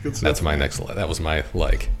 That's good stuff. That's my next. That was my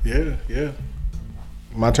like. Yeah.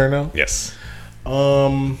 My turn now. Yes. I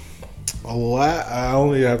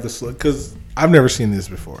only have this because I've never seen this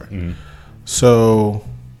before. So,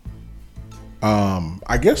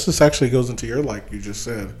 I guess this actually goes into your like you just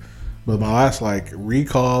said, but my last like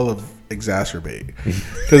recall of exacerbate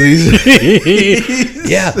because he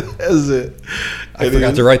says it. I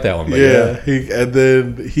forgot to write that one. But and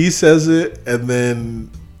then he says it, and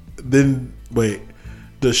then wait,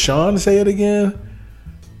 does Sean say it again?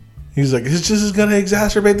 He's like, it's just going to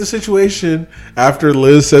exacerbate the situation after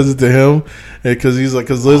Liz says it to him, because he's like,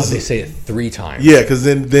 because Liz they say it 3 times. Yeah, because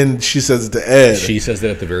then she says it to Ed. She says it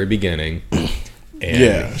at the very beginning.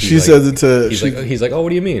 And she says it to. He's like, oh, what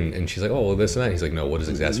do you mean? And she's like, oh, well, this and that. He's like, no, what does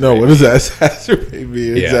exacerbate? No, what does that exacerbate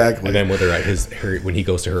mean? Yeah. Exactly. And then when they're at when he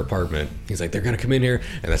goes to her apartment, he's like, they're gonna come in here,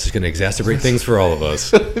 and that's just gonna exacerbate things for all of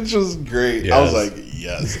us. It's just great. Yes. I was like,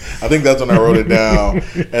 yes. I think that's when I wrote it down.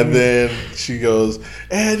 And then she goes,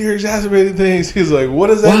 Ed, you're exacerbating things. He's like, what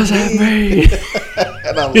does that mean?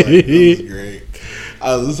 And I'm like, that was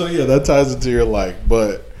great. So yeah, that ties into your like,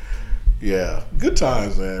 but. Yeah, good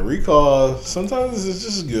times, man. Recall, sometimes it's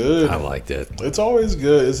just good. I liked it. It's always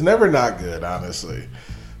good. It's never not good, honestly.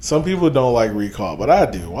 Some people don't like Recall, but I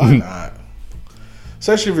do. Why not?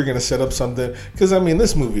 Especially if you're going to set up something. Because, I mean,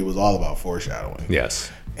 this movie was all about foreshadowing.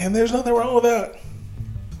 Yes. And there's nothing wrong with that.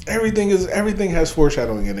 Everything has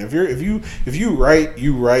foreshadowing in it. If you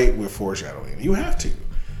write with foreshadowing. You have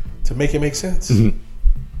to make it make sense.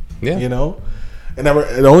 Yeah. You know? And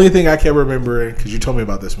the only thing I kept remembering, because you told me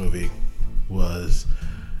about this movie, was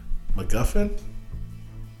MacGuffin?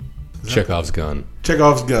 Chekhov's gun.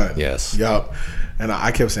 Chekhov's gun. Yes. Yup. And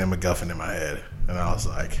I kept saying MacGuffin in my head. And I was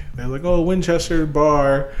like, they're like, oh, Winchester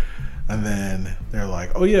bar. And then they're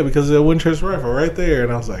like, oh, yeah, because of the Winchester rifle right there.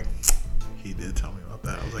 And I was like, he did tell me about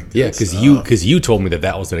that. I was like, yeah, because you told me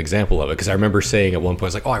that was an example of it. Because I remember saying at one point, I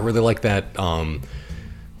was like, oh, I really like that.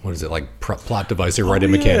 What is it, like plot device or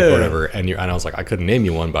write-in mechanic or whatever? And I was like, I couldn't name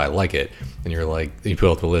you one, but I like it. And you're like, you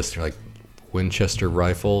put out the list. You're like, Winchester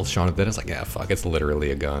rifle, Shaun of the Dead. It's like, yeah, fuck, it's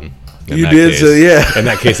literally a gun. You did say, yeah. In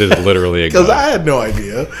that case, it's literally a gun. Because I had no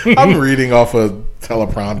idea. I'm reading off a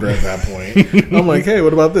teleprompter at that point. I'm like, hey,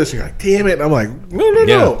 what about this? You're like, damn it. And I'm like,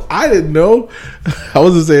 no. I didn't know. I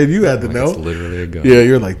wasn't saying you had to know. It's literally a gun. Yeah,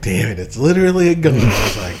 you're like, damn it, it's literally a gun. I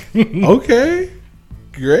was like, okay,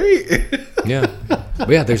 great. Yeah. But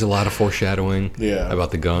yeah, there's a lot of foreshadowing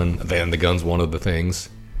about the gun. And the gun's one of the things.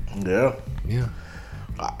 Yeah. Yeah.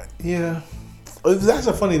 Yeah. That's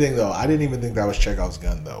a funny thing, though. I didn't even think that was Chekhov's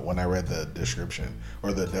gun, though, when I read the description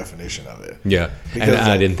or the definition of it. Yeah. And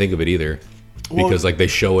I didn't think of it either. Because, they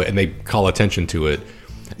show it and they call attention to it.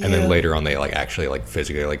 And then later on, they, actually,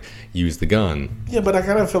 physically, use the gun. Yeah, but I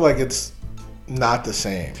kind of feel like it's not the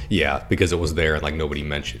same. Yeah, because it was there and like nobody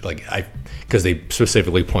mentioned because they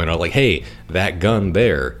specifically point out like, hey, that gun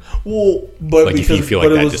there. Well, but like because if you feel like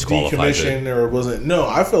but that it was disqualifies decommissioned or it wasn't. No,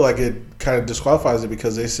 I feel like it kind of disqualifies it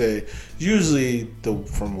because they say usually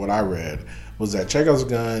from what I read was that Chekhov's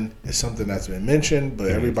gun is something that's been mentioned, but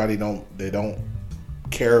everybody don't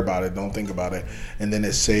care about it, don't think about it, and then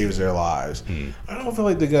it saves their lives. I don't feel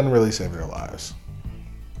like the gun really saved their lives.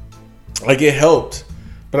 Like it helped,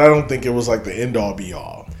 but I don't think it was like the end all be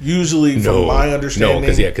all. Usually, from my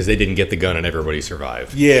understanding, because they didn't get the gun and everybody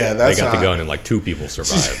survived. Yeah, they got the gun and like 2 people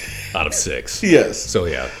survived out of 6. Yes. So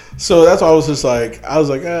yeah. So that's why I was just like,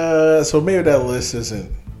 so maybe that list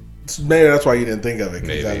isn't. Maybe that's why you didn't think of it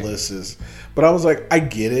because that list is. But I was like, I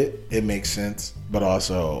get it. It makes sense. But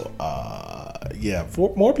also,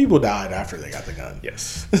 more people died after they got the gun.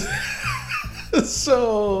 Yes.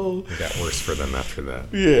 So it got worse for them after that.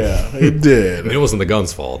 Yeah, it did. I mean, it wasn't the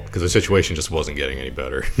gun's fault because the situation just wasn't getting any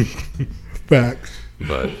better. Facts.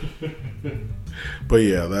 But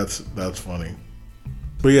yeah, that's funny.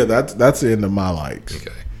 But yeah, that's the end of my likes.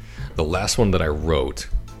 Okay. The last one that I wrote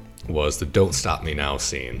was the "Don't Stop Me Now"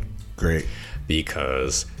 scene. Great.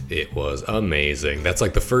 Because it was amazing. That's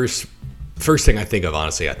like the first thing I think of,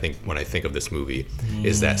 honestly. I think when I think of this movie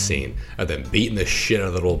is that scene of them beating the shit out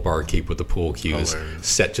of the little barkeep with the pool cues,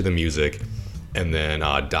 set to the music, and then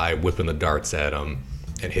Die whipping the darts at him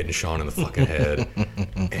and hitting Sean in the fucking head,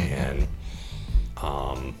 and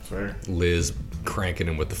Liz cranking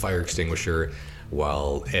him with the fire extinguisher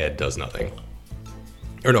while Ed does nothing.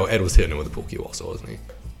 Or no, Ed was hitting him with the pool cue also, wasn't he?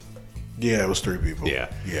 Yeah, it was 3 people. Yeah.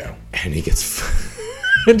 And he gets...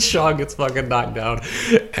 and Sean gets fucking knocked down.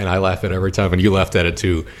 And I laugh at it every time. And you laughed at it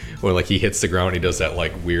too. When like he hits the ground, he does that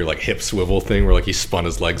like weird like hip swivel thing where like he spun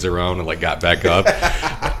his legs around and like got back up.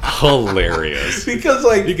 Hilarious. Because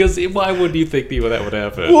why would you think that would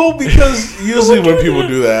happen? Well, because usually when people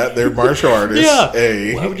do that, they're martial artists. Yeah.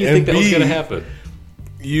 A. Why would you think that was going to happen?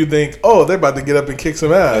 You think, oh, they're about to get up and kick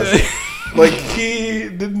some ass. Like he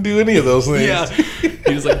didn't do any of those things. Yeah.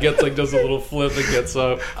 He just does a little flip and gets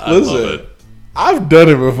up. I love it. I've done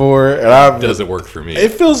it before, and it doesn't work for me.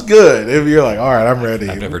 It feels good if you're like, all right, I'm ready.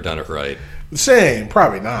 I've never done it right. Same,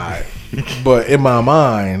 probably not. But in my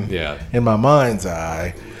mind, in my mind's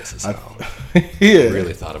eye, this is how I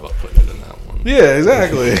really thought about putting it in that one. Yeah,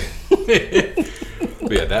 exactly.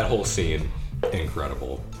 But yeah, that whole scene,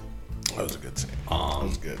 incredible. That was a good scene. That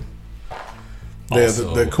was good.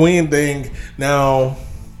 Also, the Queen thing. Now,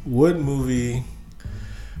 what movie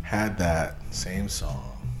had that same song?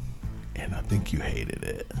 And I think you hated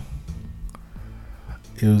it.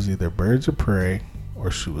 It was either Birds of Prey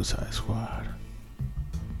or Suicide Squad.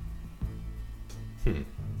 It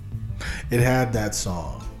had that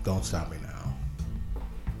song, Don't Stop Me Now.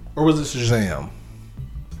 Or was it Shazam?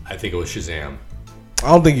 I think it was Shazam.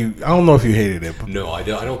 I don't know if you hated it. No, I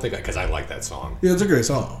don't think, because I like that song. Yeah, it's a great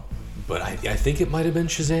song. But I think it might have been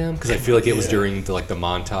Shazam, because I feel like it was during the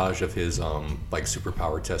montage of his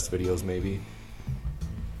superpower test videos, maybe.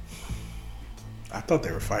 I thought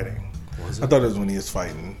they were fighting. Was it? I thought it was when he was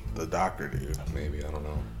fighting the doctor dude. Maybe, I don't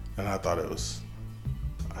know. And I thought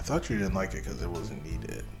you didn't like it because it wasn't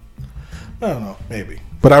needed. I don't know, maybe.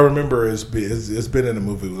 But I remember it's been in a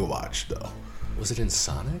movie we watched though. Was it in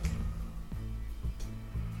Sonic?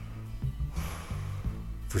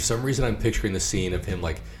 For some reason, I'm picturing the scene of him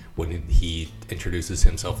when he introduces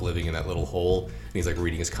himself living in that little hole, and he's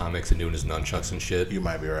reading his comics and doing his nunchucks and shit. You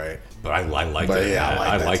might be right, but I liked it. Yeah,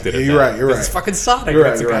 I liked it. You're right. It's fucking Sonic. You're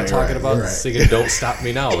That's right, the guy you're talking right, about singing "Don't Stop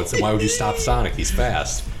Me Now." It's why would you stop Sonic? He's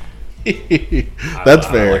fast. That's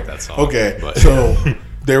fair. I like that song. Okay, so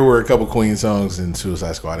there were a couple Queen songs in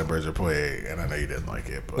Suicide Squad and Birds of Prey, and I know you didn't like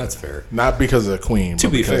it, but that's fair. Not because of Queen, to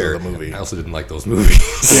but be because fair, of the movie. I also didn't like those movies.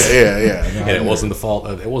 Yeah. And it wasn't the fault.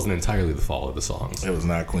 It wasn't entirely the fault of the songs. It was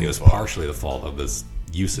not Queen's It was fault. partially the fault of this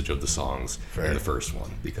usage of the songs in the first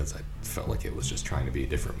one, because I felt like it was just trying to be a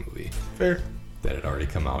different movie. Fair. That had already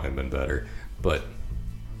come out and been better, but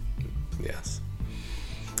yes,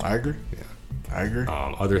 I agree. Yeah, I agree.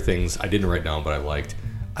 Other things I didn't write down, but I liked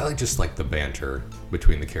just the banter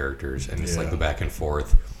between the characters and just the back and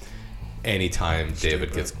forth. Anytime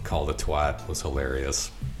David gets called a twat was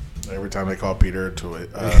hilarious. Every time they call Peter a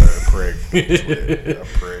prick. A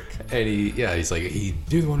prick. And he's like,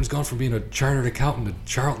 you're the one who's gone from being a chartered accountant to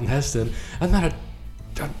Charlton Heston. I'm not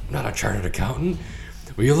a chartered accountant.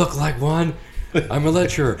 Well, you look like one. I'm a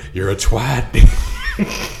lecturer. You're a twat.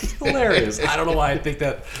 Hilarious. I don't know why I think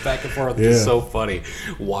that back and forth is so funny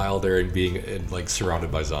while they're being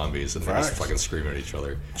surrounded by zombies and they're just fucking screaming at each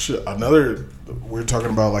other. We're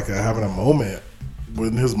talking about having a moment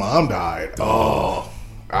when his mom died. Oh,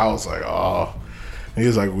 I was like, oh. And he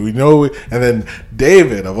was like, we know. And then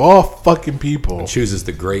David, of all fucking people, chooses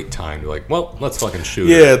the great time to like, well, let's fucking shoot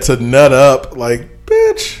her. yeah, to nut up like,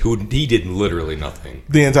 bitch. Who he did literally nothing.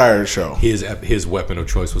 The entire show. His weapon of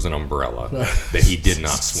choice was an umbrella that he did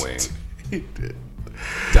not swing. He did.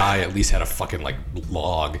 Di at least had a fucking like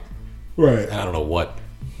log. Right. I don't know what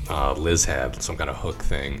Liz had, some kind of hook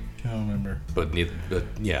thing. I don't remember. But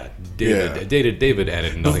yeah, David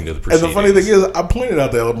added nothing to the And proceedings. the funny thing is, I pointed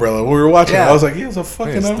out the umbrella when we were watching. Yeah. I was like, he has a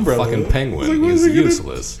fucking It's umbrella. the fucking penguin. I was like, what He's is he gonna-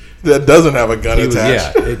 useless. That doesn't have a gun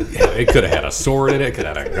attached. It could have had a sword in it. It could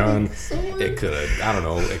have had a gun. It could have, I don't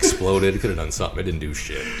know, exploded. It could have done something. It didn't do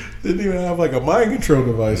shit. Didn't even have like a mind control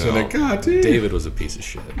device in No. it. God damn. David was a piece of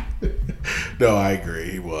shit. No, I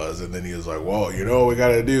agree. He was. And then he was like, well, you know what we got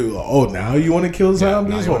to do? Oh, now you want to kill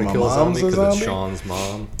zombies? Now you when want my to kill a mom's zombie a because it's zombie? Sean's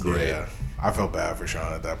mom? Great. Yeah. I felt bad for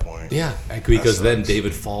Sean at that point. Yeah, because That then sucks.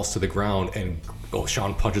 David falls to the ground and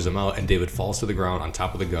Sean punches him out, and David falls to the ground on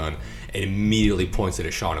top of the gun and immediately points it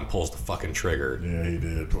at Sean and pulls the fucking trigger. Yeah, he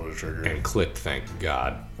did pull the trigger. And clicked, thank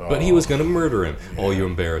God. But he was going to murder him. Yeah. Oh, you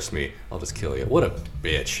embarrassed me. I'll just kill you. What a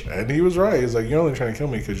bitch. And he was right. He's like, you're only trying to kill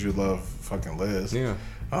me because you love fucking Liz. Yeah.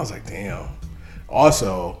 I was like, damn.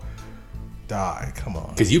 Also, Di, come on.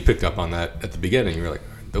 Because you picked up on that at the beginning. You were like,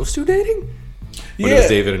 are those two dating? When Yeah. it was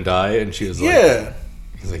David and Di, and she was like, Yeah.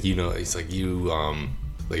 he's like, he's like,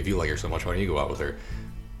 like, if you like her so much, why don't you go out with her?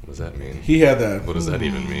 What does that mean? He had that. What does that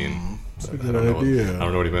even mean? That's a I good don't know. idea. I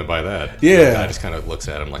don't know what he meant by that. Yeah. I just kind of looks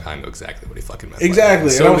at him like I know exactly what he fucking meant. Exactly.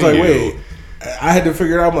 By that. And I was do like, you. wait. I had to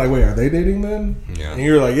figure it out. I'm like, wait, are they dating then? Yeah. And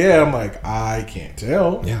you were like, yeah. I'm like, I can't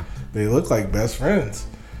tell. Yeah. They look like best friends.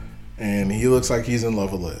 And he looks like he's in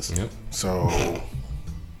love with Liz. Yep. So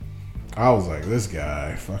I was like, this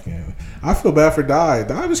guy fucking. I feel bad for Di.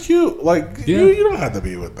 Di was cute. Like, Yeah. you don't have to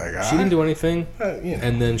be with that guy. She didn't do anything, You know,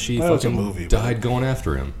 and then she that was a fucking movie, but- died going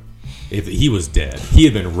after him. If he was dead, he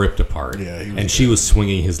had been ripped apart. Yeah, he was and she was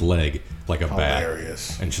swinging his leg like a bat.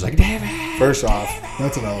 Hilarious. And she's like, David. First off,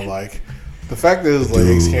 that's another like. The fact that his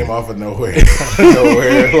legs came off of nowhere. Out of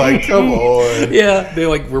nowhere. Like, come on. Yeah, they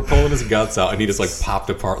like were pulling his guts out, and he just like popped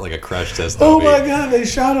apart like a crash test Oh dummy. my god, they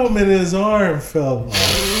shot him and his arm fell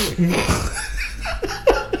off.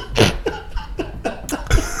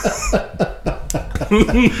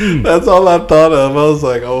 That's all I thought of. I was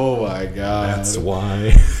like, oh my god. That's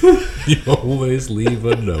why you always leave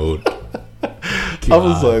a note. I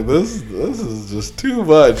was like, this is just too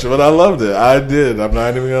much, but I loved it. I did. I'm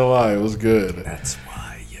not even gonna lie. It was good. That's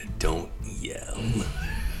why you don't yell.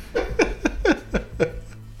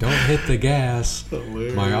 Don't hit the gas.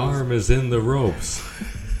 Hilarious. My arm is in the ropes.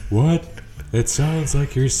 What? It sounds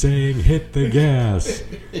like you're saying hit the gas.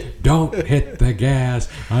 Don't hit the gas.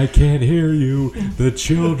 I can't hear you. The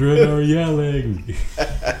children are yelling.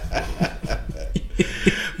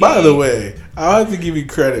 By the way, I have to give you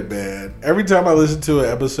credit, man. Every time I listen to an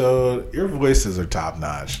episode, your voices are top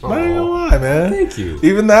notch. Not even gonna lie, man. Thank you.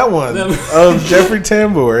 Even that one of Jeffrey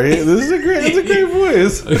Tambor. This is a great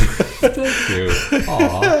voice. Thank you.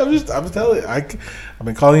 Aw. I'm telling you, I've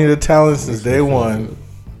been calling you the talent since day one.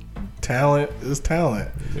 Talent is talent.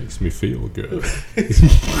 Makes me feel good.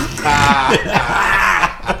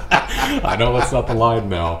 I know that's not the line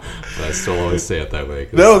now, but I still always say it that way.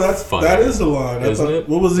 'cause No, it's funny. that is the line. Isn't it?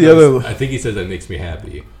 What was the other? I think he says that makes me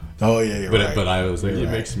happy. Oh yeah, you're right. But I was like, You're it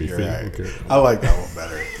right. makes me You're feel right. good. I like that one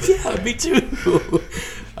better. Yeah, me too.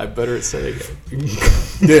 I'm better at saying it.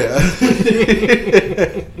 Yeah.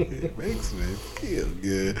 It makes me feel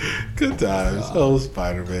good. Good times. Oh,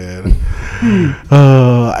 Spider-Man.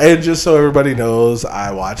 And just so everybody knows,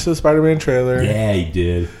 I watched the Spider-Man trailer. Yeah, he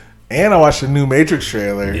did. And I watched the new Matrix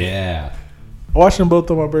trailer. Yeah. I watched them both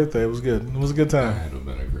on my birthday. It was good. It was a good time. That would have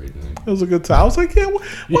been a great day. It was a good time. I was like, yeah,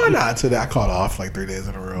 why not today? I caught off like 3 days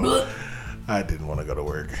in a row. I didn't want to go to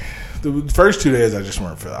work. The first 2 days, I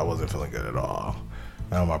wasn't feeling good at all.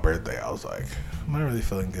 And on my birthday, I was like, I'm not really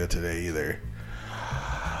feeling good today either.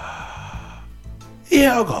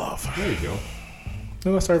 Yeah, I'll call off. There you go.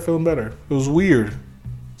 Then I started feeling better. It was weird.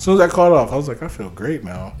 As soon as I caught off, I was like, I feel great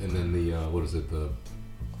now. And then the, what is it, the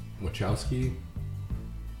Wachowski?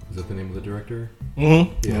 Is that the name of the director?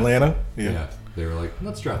 Mm-hmm. Yeah. Atlanta. Yeah. They were like,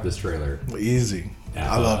 let's drop this trailer. Easy.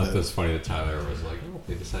 Yeah, I love it. It's funny that Tyler was like, oh,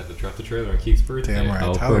 they decided to drop the trailer on Keith's birthday. Damn right.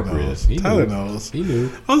 How Tyler appropriate. knows. He Tyler knew. knows. He knew.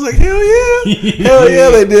 I was like, hell yeah. Hell yeah,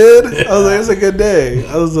 they did. I was like, it's a good day.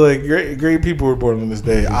 I was like, great people were born on this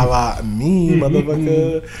day. A la me,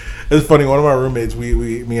 motherfucker. It's funny. One of my roommates,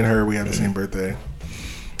 me and her, we had the same birthday.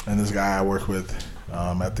 And this guy I work with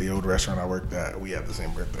at the old restaurant I worked at, we had the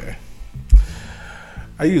same birthday.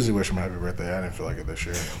 I usually wish him happy birthday. I didn't feel like it this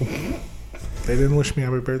year. They didn't wish me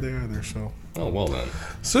happy birthday either, so. Oh, well then.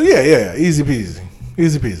 So yeah, easy peasy.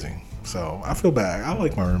 Easy peasy. So I feel bad. I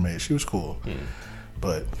like my roommate. She was cool.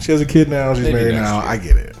 But she has a kid now. She's married now. Year. I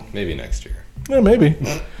get it. Maybe next year. Yeah, maybe.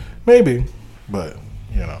 Maybe. But,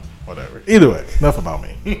 whatever. Either way, enough about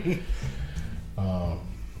me.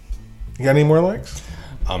 You got any more likes?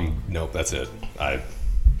 Nope, that's it. I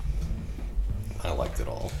liked it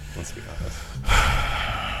all. Let's be honest.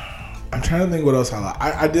 I'm trying to think what else I like.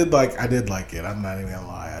 I did like it. I'm not even gonna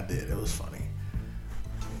lie. I did. It was funny.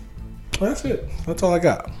 Well, that's it. That's all I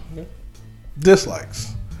got. Okay.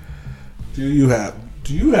 Dislikes. Do you have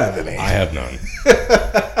any? I have none.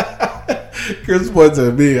 Chris points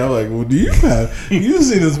at me. I'm like, well, do you have? You've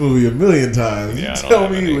seen this movie a million times. Yeah, Tell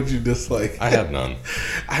me what you dislike. I have none.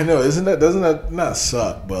 I know. Doesn't that not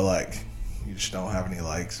suck? But like, you just don't have any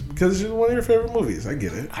likes because it's one of your favorite movies. I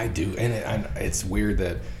get it. I do, and it's weird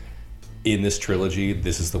that in this trilogy,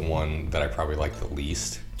 this is the one that I probably like the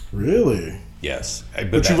least. Really? Yes,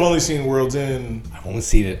 but you've only seen World's End. I've only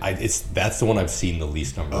seen it. That's the one I've seen the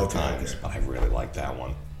least number of times. Okay. But I really like that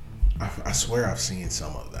one. I swear I've seen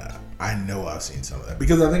some of that. I know I've seen some of that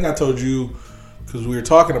because I think I told you because we were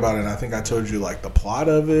talking about it. And I think I told you like the plot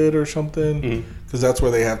of it or something because that's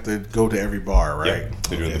where they have to go to every bar, right? Yeah,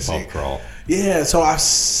 they're doing the pub crawl. Yeah, so I've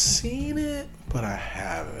seen it, but I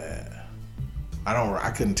haven't.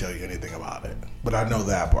 I couldn't tell you anything about it, but I know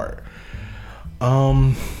that part.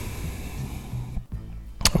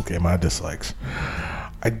 Okay, my dislikes.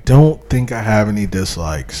 I don't think I have any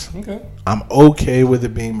dislikes. Okay. I'm okay with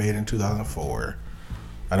it being made in 2004.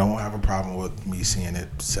 I don't have a problem with me seeing it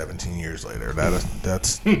 17 years later.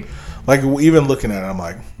 That's like even looking at it, I'm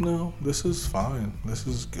like, no, this is fine. This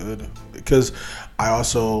is good because I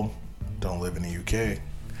also don't live in the UK,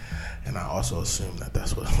 and I also assume that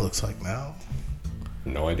that's what it looks like now.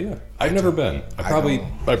 No idea. I've never been. I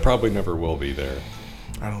probably never will be there.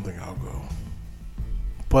 I don't think I'll go.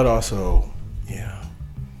 But also, yeah.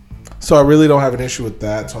 So I really don't have an issue with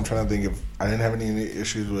that. So I'm trying to think if I didn't have any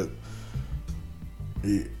issues with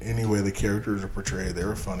any way the characters are portrayed. They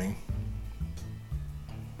were funny.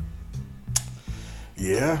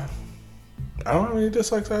 Yeah. I don't have any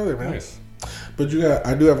dislikes either, man. Nice. But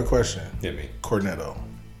I do have a question. Hit me. Cornetto.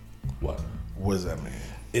 What? What does that mean?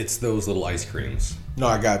 It's those little ice creams. No,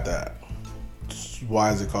 I got that.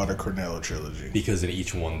 Why is it called a Cornetto trilogy? Because in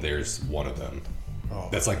each one, there's one of them. Oh.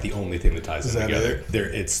 That's like the only thing that ties them together.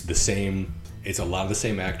 It's the same. It's a lot of the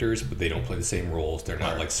same actors, but they don't play the same roles. They're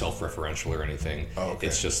not like self-referential or anything. Oh, okay.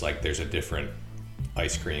 It's just like there's a different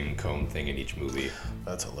ice cream cone thing in each movie.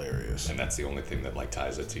 That's hilarious. And that's the only thing that like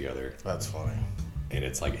ties it together. That's funny. And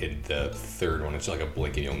it's like in the third one, it's like a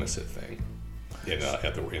blink and you'll miss it thing. In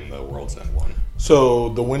the World's End one. So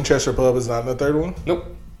the Winchester Pub is not in the third one?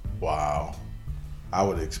 Nope. Wow. I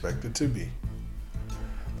would expect it to be.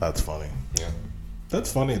 That's funny. Yeah.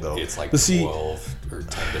 That's funny though. It's like 12 or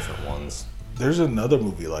 10 different ones. There's another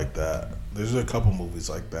movie like that. There's a couple movies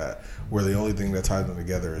like that where the only thing that ties them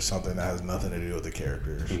together is something that has nothing to do with the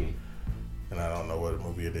characters. Mm-hmm. And I don't know what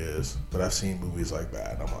movie it is, but I've seen movies like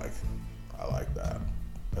that, and I'm like, I like that.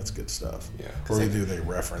 That's good stuff. Yeah. Or they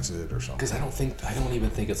reference it or something. Because I don't even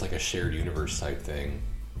think it's like a shared universe type thing.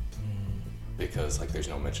 Because like there's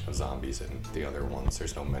no mention of zombies in the other ones.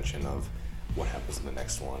 There's no mention of what happens in the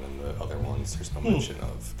next one, and the other ones. There's no mention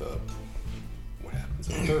of what happens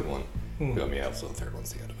in the third one. I mean, yeah, so the third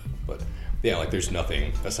one's the end of it. But yeah, like there's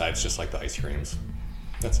nothing besides just like the ice creams.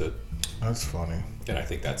 That's it. That's funny. And I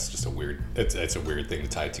think that's just a weird. It's a weird thing to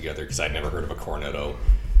tie it together because I'd never heard of a cornetto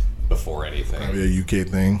before anything. Probably a UK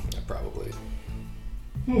thing. Yeah, probably.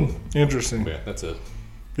 Interesting. But yeah, that's it.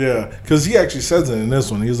 Yeah, because he actually says it in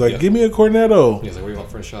this one. He's like, "Give me a cornetto." He's like, "What do you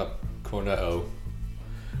want for a shot?" Cornetto.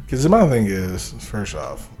 Because my thing is, first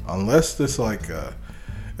off, unless this like,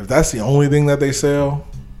 if that's the only thing that they sell,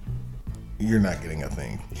 you're not getting a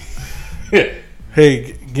thing.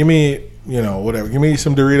 Hey, give me, whatever. Give me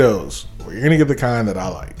some Doritos. Well, you're gonna get the kind that I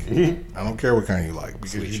like. I don't care what kind you like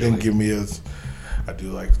because you didn't give me I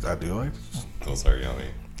do like. Those are yummy.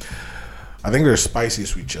 I think they're spicy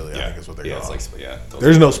sweet chili. I think is what they're called. It's like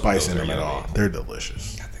there's no spice in them at all. They're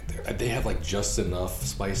delicious. I think they have like just enough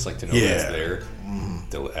spice like to know that's there.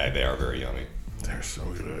 They are very yummy. They're so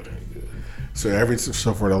good.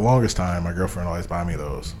 So for the longest time, my girlfriend always buy me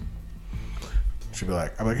those. She'd be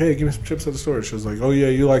like, I'm like, hey, give me some chips at the store. She was like, oh yeah,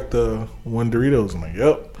 you like the one Doritos? I'm like,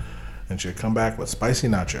 yep. And she'd come back with spicy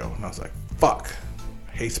nacho, and I was like, fuck,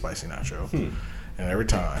 I hate spicy nacho. And every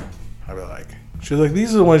time I'd be like, she's like,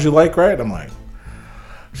 these are the ones you like, right? I'm like,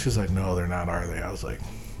 she's like, no, they're not, are they? I was like,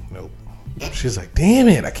 nope. She's like, damn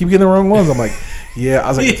it, I keep getting the wrong ones. I'm like, yeah. I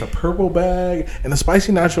was like, it's a purple bag. And the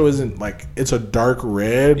spicy nacho isn't like, it's a dark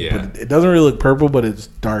red. Yeah. But it doesn't really look purple, but it's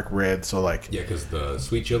dark red. So like, Yeah, because the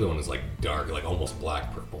sweet chili one is like dark, like almost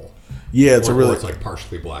black purple. yeah, it's Or a really. it's like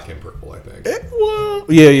partially black and purple, I think. Well,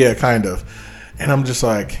 yeah, kind of. And I'm just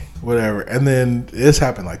like, whatever. And then this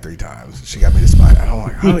happened like 3 times. She got me to spice. I'm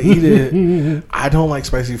like, I'll eat it. I don't like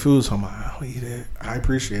spicy food, so I'm like, I'll eat it. I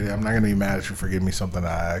appreciate it. I'm not gonna be mad at you for giving me something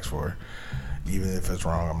that I asked for. Even if it's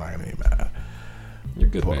wrong, I'm not gonna be mad. You're a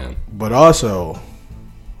good man. But also,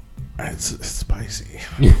 it's spicy.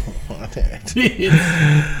 I don't want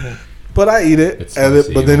it. But I eat it. It's And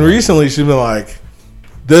spicy, but then you know. recently she's been like,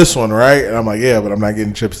 this one, right? And I'm like, yeah, but I'm not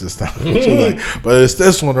getting chips this time. She's like, but it's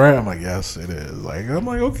this one, right? I'm like, yes, it is. Like, I'm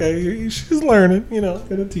like, okay, she's learning,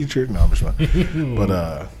 get a teacher. No, I'm just fine.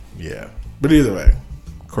 But yeah. But either way,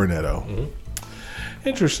 Cornetto. Mm-hmm.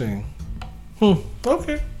 Interesting.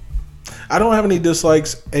 Okay. I don't have any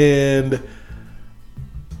dislikes, and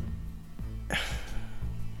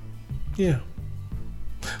yeah.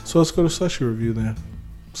 So let's go to Slushy review then.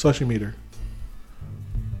 Slushy meter.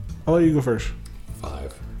 I'll let you go first.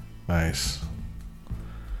 5.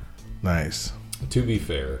 Nice. To be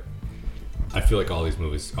fair, I feel like all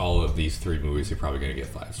of these 3 movies are probably going to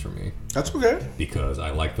get 5s from me That's okay. because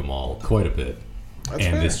I like them all quite a bit. That's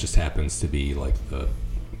and fair. this just happens to be like the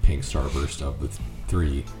pink starburst of the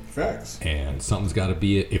 3. Facts. And something's got to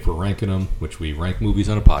be it if we're ranking them, which we rank movies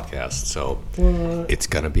on a podcast. So it's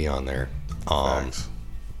going to be on there. Facts.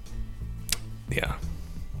 Yeah.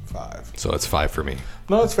 5. So it's 5 for me.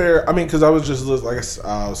 No, it's fair. I mean, because I was just like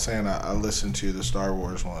I was saying, I listened to the Star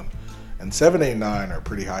Wars one, and 7, 8, 9 are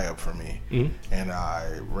pretty high up for me, and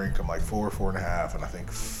I ranked them like 4, 4.5, and I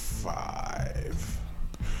think 5.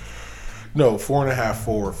 No, 4.5,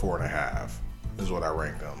 4, 4.5 is what I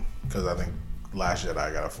ranked them because I think Last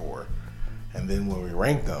Jedi got a 4, and then when we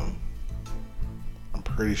ranked them, I'm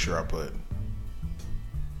pretty sure I put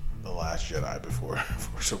The Last Jedi before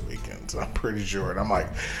Force Awakens. I'm pretty sure, and I'm like,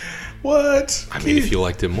 what? I mean, if you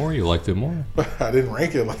liked it more, you liked it more. I didn't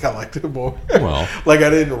rank it like I liked it more. Well. like I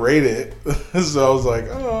didn't rate it. So I was like,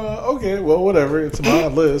 okay, well, whatever. It's my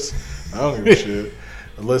list. I don't give a shit.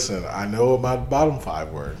 Listen, I know what my bottom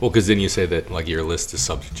 5 were. Well, because then you say that like your list is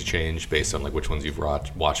subject to change based on like which ones you've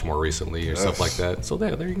watched more recently or stuff like that. So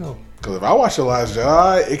there you go. Because if I watch The Last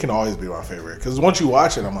Jedi, it can always be my favorite. Because once you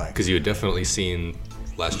watch it, I'm like, Because you had definitely seen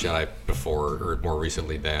Last Jedi before or more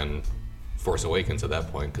recently than Force Awakens at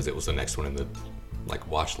that point, because it was the next one in the like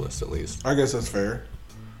watch list at least. I guess that's fair.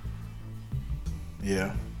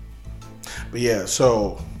 Yeah. But yeah,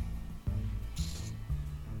 so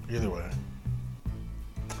either way,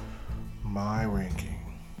 my ranking,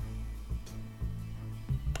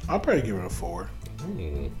 I'll probably give it a 4.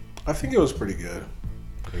 I think it was pretty good.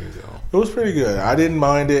 There you go. It was pretty good. I didn't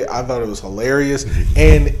mind it. I thought it was hilarious.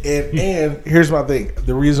 And here's my thing.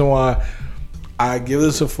 The reason why I give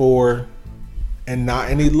this a 4 and not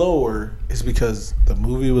any lower is because the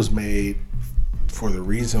movie was made for the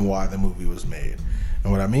reason why the movie was made.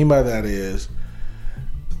 And what I mean by that is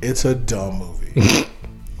it's a dumb movie.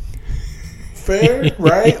 Fair,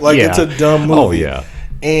 right? Like Yeah. it's a dumb movie. Oh, yeah.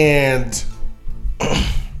 And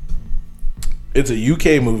it's a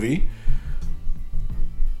UK movie.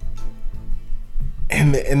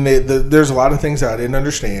 And there's a lot of things that I didn't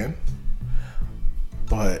understand,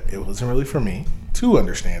 but it wasn't really for me to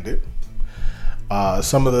understand it.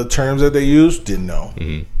 Some of the terms that they used, didn't know.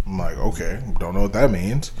 I'm like, okay, don't know what that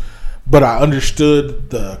means. But I understood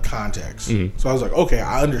the context. So I was like, okay,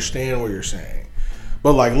 I understand what you're saying.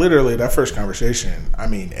 But like literally that first conversation, I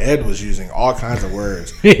mean, Ed was using all kinds of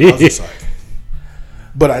words. I was just like,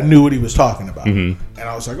 but I knew what he was talking about. And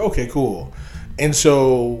I was like, okay, cool. And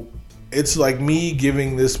so it's like me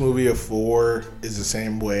giving this movie a 4 is the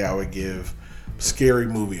same way I would give Scary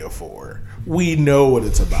Movie a 4. We know what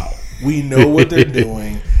it's about. We know what they're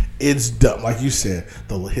doing. It's dumb. Like you said,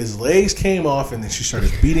 his legs came off and then she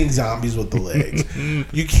started beating zombies with the legs.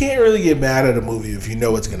 You can't really get mad at a movie if you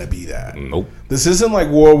know it's going to be that. Nope. This isn't like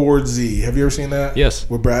World War Z. Have you ever seen that? Yes.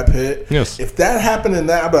 With Brad Pitt? Yes. If that happened in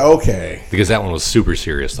that, I'd be like, okay. Because that one was super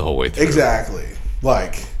serious the whole way through. Exactly.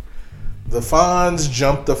 Like, the Fonz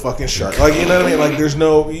jumped the fucking shark. Like, you know what I mean? Like, there's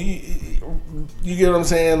no... You get what I'm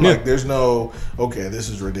saying? Like, there's no... Okay, this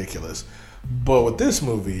is ridiculous. But with this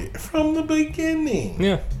movie, from the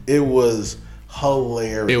beginning, it was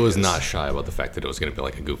hilarious. It was not shy about the fact that it was going to be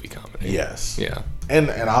like a goofy comedy. Yes. Yeah. And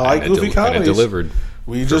I like goofy comedies. And it delivered.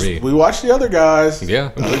 We watched The Other Guys. Yeah.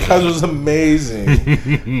 The Other Guys was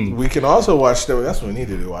amazing. We can also watch that's what we need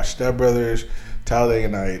to do. Watch Step Brothers, Talladega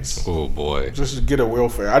Nights. Oh boy. Just to get a Will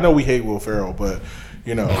Ferrell. I know we hate Will Ferrell, but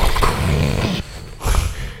You know. Yeah,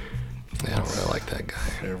 I don't really like that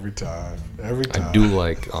guy. Every time. I do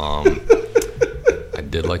like. I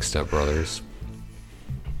did like Step Brothers.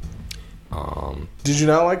 Did you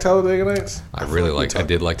not like Talladega Nights? I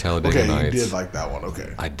did like Talladega okay, Nights. you did like that one.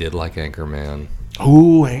 Okay. I did like Anchorman.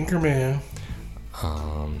 Ooh, Anchorman.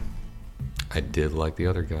 I did like the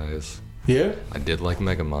other guys. Yeah. I did like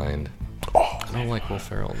Megamind. Oh, I don't like Will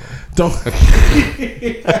Ferrell though. don't.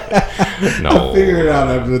 No. I figured it out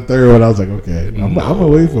after the third one. I was like, okay, I'm gonna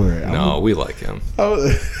wait for it. No, we like him.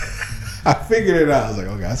 I figured it out. I was like,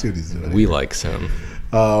 okay, I see what he's doing. We likes him.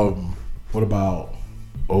 What about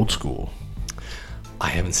Old School? I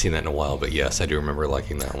haven't seen that in a while, but yes, I do remember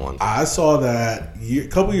liking that one. I saw that a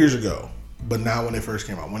couple years ago, but not when it first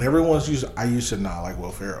came out. When everyone's I used to not like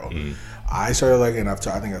Will Ferrell. Mm. I started liking. I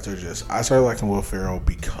think I told you this. I started liking Will Ferrell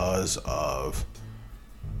because of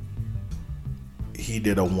he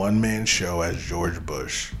did a one-man show as George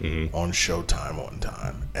Bush on Showtime one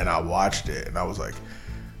time, and I watched it, and I was like,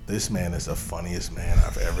 this man is the funniest man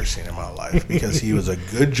I've ever seen in my life because he was a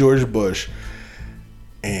good George Bush.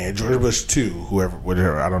 And George Bush 2,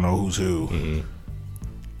 whatever, I don't know who's who.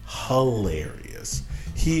 Hilarious.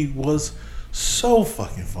 He was so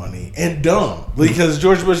fucking funny and dumb because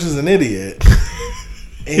George Bush is an idiot.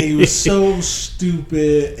 And he was so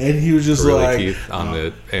stupid. And he was just really, like... Keith, on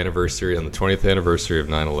the 20th anniversary of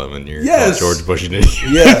 9/11, you're yes, George Bush an idiot.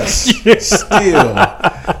 Yes. Still.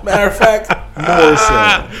 Matter of fact, more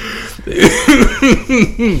so.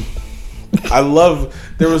 I love...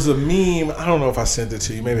 There was a meme. I don't know if I sent it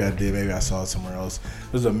to you. Maybe I did. Maybe I saw it somewhere else.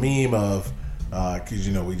 There's a meme of, because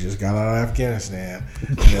we just got out of Afghanistan,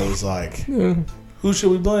 and it was like, who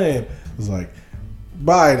should we blame? It was like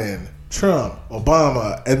Biden, Trump,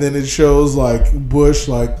 Obama, and then it shows like Bush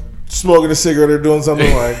like smoking a cigarette or doing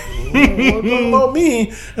something like, what about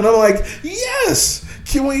me? And I'm like, yes.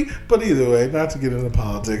 Can we? But either way, not to get into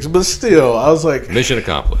politics, but still, I was like, mission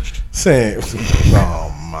accomplished. Same.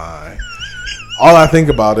 Oh my. All I think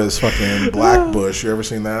about is fucking Black Bush. You ever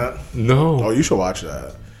seen that? No. Oh, you should watch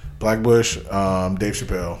that. Black Bush, Dave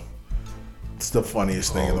Chappelle. It's the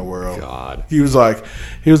funniest thing in the world. God. He was like,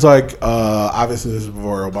 obviously this is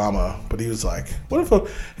before Obama, but he was like, if a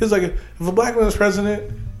black man was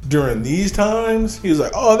president during these times, he was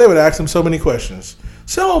like, oh, they would ask him so many questions.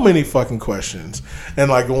 So many fucking questions. And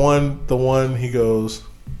like the one he goes,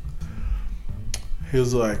 he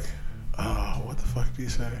was like, oh, what the fuck did he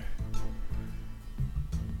say?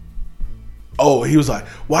 Oh, he was like,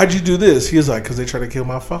 why'd you do this? He was like, because they tried to kill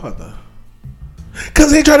my father.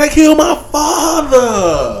 Because they tried to kill my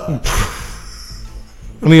father.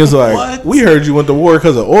 And he was like, what? We heard you went to war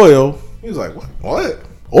because of oil. He was like, what?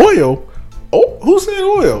 Oil? Oh, who said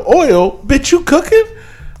oil? Oil? Bitch, you cooking?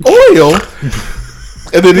 Oil?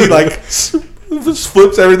 And then he like just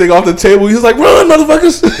flips everything off the table. He's like, run,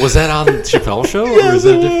 motherfuckers. Was that on Chappelle Show? Yes, or was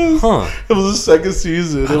it was. Huh. It was the second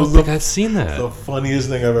season. I don't think I've seen that. The funniest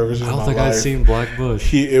thing I've ever seen in my life. I don't think I've seen Black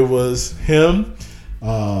Bush. It was him.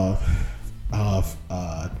 Fuck,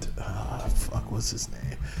 what's his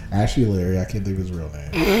name? Ashley Larry. I can't think of his real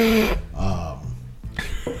name.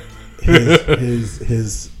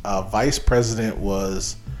 His vice president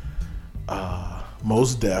was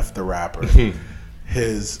Mos Def, the rapper.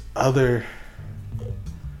 His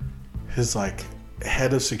like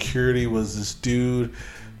head of security was this dude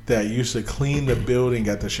that used to clean the building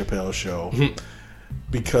at the Chappelle Show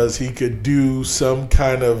because he could do some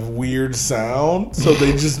kind of weird sound. So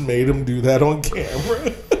they just made him do that on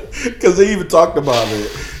camera because they even talked about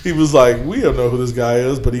it. He was like, we don't know who this guy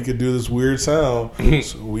is, but he could do this weird sound.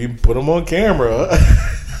 So we put him on camera.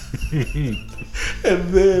 And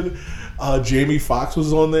then Jamie Foxx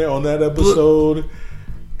was on there on that episode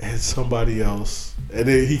and somebody else. And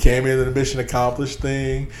then he came in the mission accomplished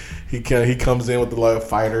thing. He comes in with the like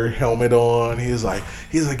fighter helmet on. He's like,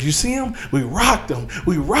 you see him? We rocked them.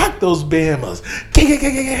 We rocked those Bamas.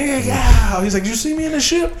 He's like, you see me in the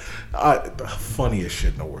ship? The funniest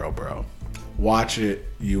shit in the world, bro. Watch it.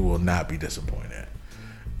 You will not be disappointed.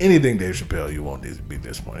 Anything Dave Chappelle, you won't be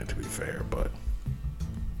disappointed, to be fair. But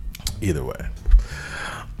either way.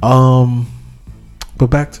 But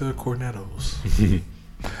back to Cornettos.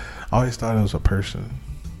 I always thought it was a person.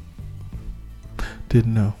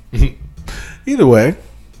 Didn't know. Either way,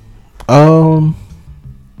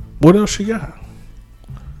 what else you got?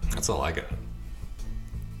 That's all I got.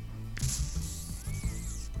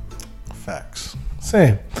 Facts.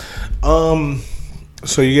 Same.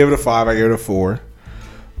 So you gave it a 5. I gave it a 4.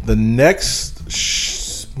 The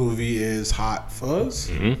next movie is Hot Fuzz,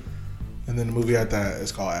 and then the movie after that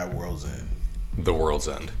is called At World's End. The World's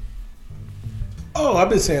End. Oh, I've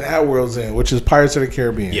been saying At World's End, which is Pirates of the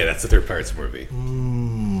Caribbean. Yeah, that's the third Pirates movie.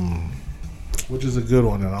 Which is a good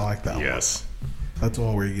one, and I like that one. Yes. That's the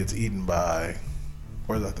one where he gets eaten by...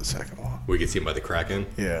 Or is that the second one? We get seen by the Kraken?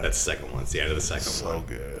 Yeah. That's the second one. It's the end of the second one. So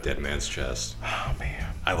good. Dead Man's Chest. Oh,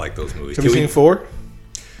 man. I like those movies. Have you seen 4?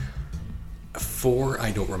 4,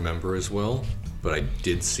 I don't remember as well, but I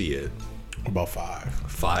did see it. What about 5?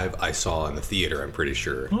 5, I saw in the theater, I'm pretty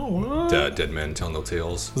sure. Oh, what? Dead Men Tell No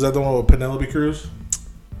Tales. Was that the one with Penelope Cruz?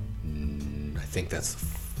 I think that's...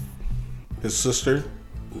 His sister?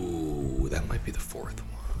 Ooh, that might be the 4th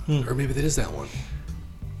one. Or maybe that is that one.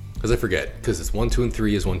 Because I forget. Because it's 1, 2, and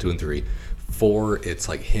 3 is 1, 2, and 3. 4, it's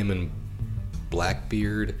like him and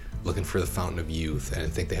Blackbeard looking for the Fountain of Youth. And I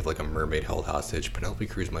think they have like a mermaid held hostage. Penelope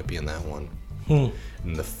Cruz might be in that one. And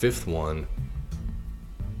the 5th one,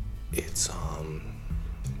 it's,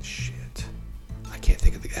 shit. I can't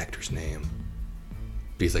think of the actor's name.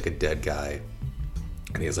 But he's like a dead guy.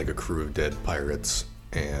 And he has like a crew of dead pirates.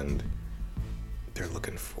 And they're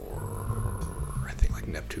looking for, I think, like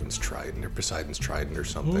Neptune's trident or Poseidon's trident or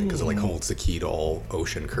something, because it like holds the key to all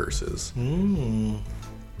ocean curses. And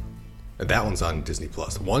that one's on Disney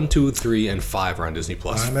Plus. 1, 2, 3, and 5 are on Disney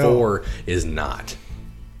Plus. 4 is not.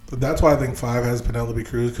 That's why I think 5 has Penelope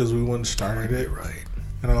Cruz, because we wouldn't started it. Right.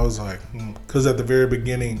 And I was like, because at the very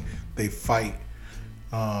beginning they fight,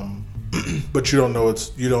 but you don't know it's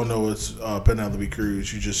Penelope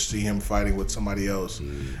Cruz. You just see him fighting with somebody else,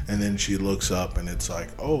 and then she looks up, and it's like,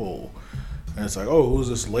 oh, who's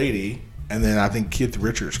this lady? And then I think Keith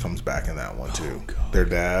Richards comes back in that one too, their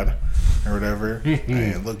dad or whatever, and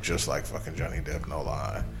it looked just like fucking Johnny Depp, no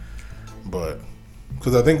lie, but.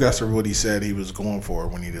 Because I think that's what he said he was going for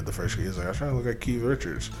when he did the first. He was like, I was trying to look at Keith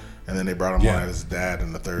Richards, and then they brought him on as his dad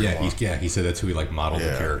in the third one. He said that's who he like modeled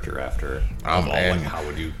the character after. Like, how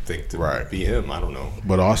would you think to be him? I don't know.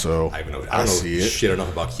 But also, I don't know shit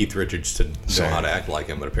enough about Keith Richards to know how to act like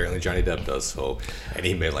him, but apparently Johnny Depp does. So, and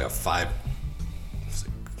he made like a 5. I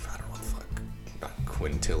don't know what the fuck, not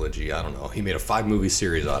quintilogy. I don't know. He made a 5-movie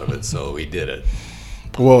series out of it, so he did it.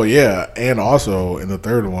 Well, yeah, and also in the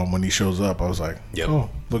third one when he shows up, I was like, "Oh,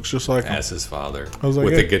 looks just like him." As his father, I was like,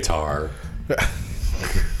 with the guitar.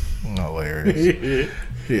 Hilarious.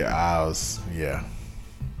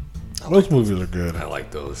 Those movies are good. I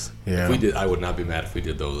like those. Yeah, if we did. I would not be mad if we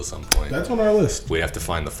did those at some point. That's on our list. We'd have to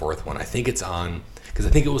find the 4th one. I think it's on. Because I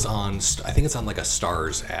think it was on. I think it's on like a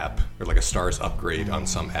Stars app or like a Stars upgrade on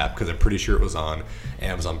some app. Because I'm pretty sure it was on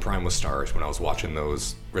Amazon Prime with Stars when I was watching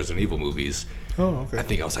those Resident Evil movies. Oh, okay. I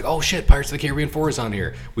think I was like, oh shit, Pirates of the Caribbean 4 is on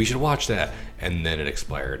here. We should watch that. And then it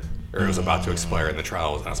expired. Or it was about to expire in the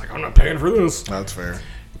trials. And I was like, I'm not paying for this. That's fair.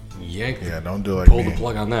 Yeah, don't do like pull the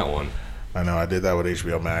plug on that one. I know, I did that with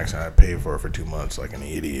HBO Max and I paid for it for 2 months like an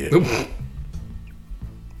idiot.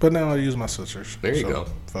 But now I use my sisters. There you go.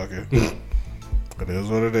 Fuck it. It is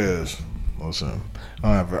what it is. Listen,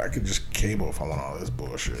 I could just cable if I want all this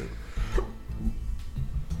bullshit.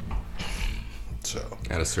 So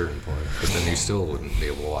at a certain point, but then you still wouldn't be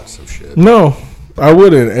able to watch some shit. No, I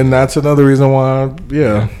wouldn't, and that's another reason why.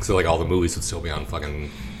 So like all the movies would still be on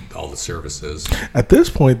fucking all the services. At this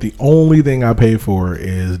point, the only thing I pay for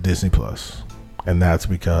is Disney Plus, and that's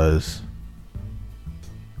because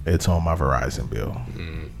it's on my Verizon bill,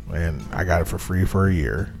 and I got it for free for a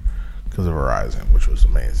year because of Verizon, which was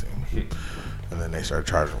amazing. And then they started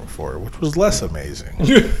charging me for it, which was less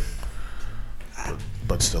amazing,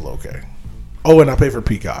 but still okay. Oh, and I pay for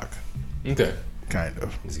Peacock. Okay. Kind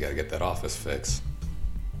of. He's got to get that Office fix.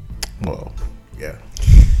 Well, yeah.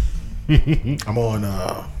 I'm on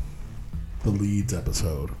the Leads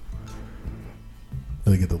episode.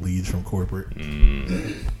 They get the leads from corporate.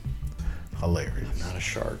 Hilarious. I'm not a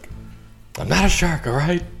shark. I'm not a shark, all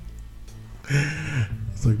right?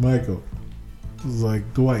 It's like, Michael. It's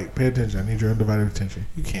like, Dwight, pay attention. I need your undivided attention.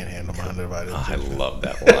 You can't handle my undivided attention. I love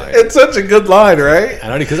that line. It's such a good line, right?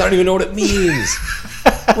 Because I don't even know what it means.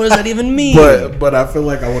 What does that even mean? But I feel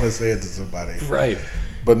like I want to say it to somebody. Right.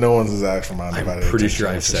 But no one's has asked for my undivided attention. I'm pretty sure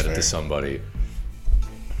I've said it to somebody.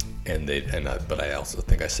 But I also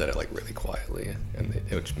think I said it like really quietly, and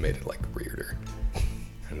it made it like weirder.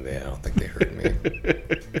 And I don't think they heard me.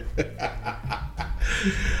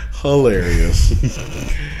 Hilarious.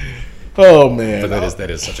 Oh man! But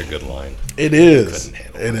that is such a good line. It is.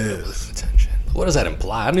 It is. Attention. What does that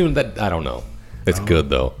imply? I don't know. It's good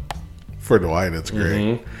though. For Dwight, it's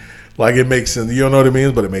great. Like it makes sense. You don't know what it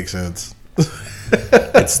means, but it makes sense.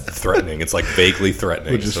 It's threatening. It's like vaguely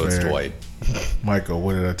threatening. Which is so fair. It's Dwight. Michael,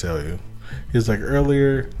 what did I tell you? He was like,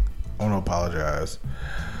 earlier, I want to apologize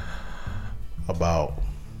about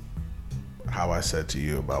how I said to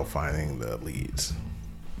you about finding the leads.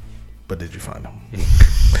 but did you find him?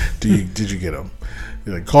 Did you get him?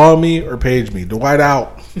 You're like, call me or page me. Dwight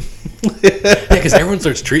out. Yeah, because everyone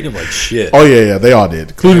starts treating him like shit. Oh yeah, they all did,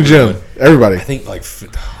 including Jim. Everybody. I think I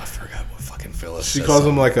forgot what fucking Phyllis. She calls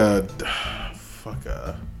him like a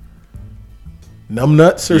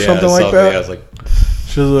numbnuts or something like that. Yeah, I was like,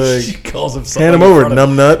 she was like, she calls him hand him over,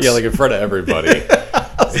 numbnuts. Yeah, like in front of everybody.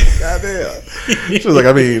 Goddamn. She was like,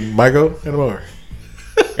 I mean, Michael, hand him over.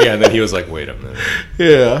 Yeah, and then he was like, wait a minute.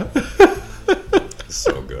 Yeah.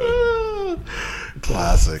 So good.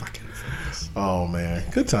 Classic. Oh man,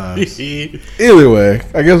 good times. Either way,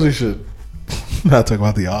 I guess we should not talk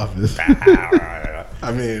about The Office.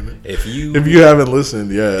 I mean, if you haven't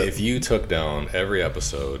listened yet, if you took down every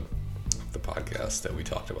episode of the podcast that we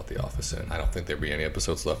talked about The Office in, I don't think there'd be any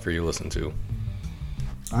episodes left for you to listen to.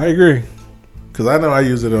 I agree, because I know I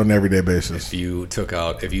use it on an everyday basis. If you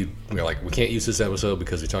were like, we can't use this episode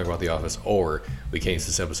because we talk about The Office, or we can't use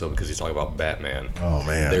this episode because we talk about Batman. Oh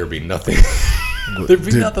man, there'd be nothing. There'd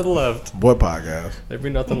be nothing left. What podcast? There'd be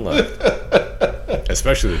nothing left.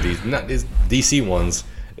 Especially the DC ones,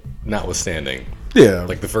 notwithstanding. Yeah.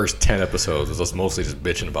 Like the first 10 episodes was us mostly just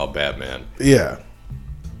bitching about Batman. Yeah.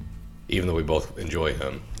 Even though we both enjoy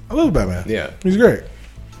him. I love Batman. Yeah. He's great.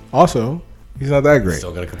 Also, he's not that great.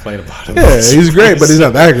 Still gonna complain about him. Yeah, he's great, but he's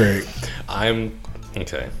not that great.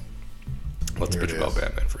 Okay. Let's bitch about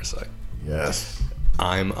Batman for a sec. Yes.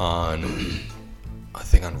 I'm on, I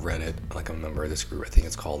think on Reddit, like a member of this group, I think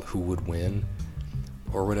it's called Who Would Win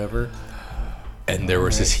or whatever. And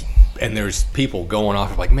there's people going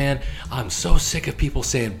off like, man, I'm so sick of people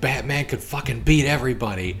saying Batman could fucking beat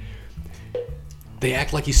everybody. They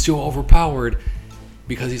act like he's so overpowered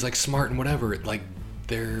because he's like smart and whatever. Like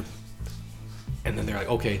and then they're like,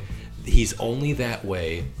 okay, he's only that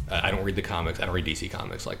way. I don't read the comics. I don't read DC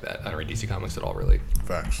comics like that. I don't read DC comics at all, really.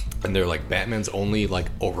 Facts. And they're like, Batman's only like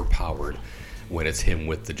overpowered when it's him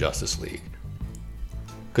with the Justice League.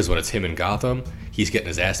 Because when it's him in Gotham, he's getting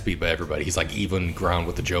his ass beat by everybody. He's like even ground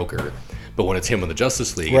with the Joker. But when it's him in the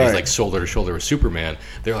Justice League, and he's like shoulder to shoulder with Superman,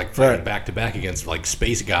 they're like fighting back to back against like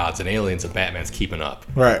space gods and aliens, and Batman's keeping up.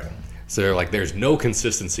 Right. So they're like, there's no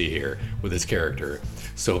consistency here with his character.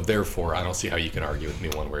 So therefore, I don't see how you can argue with me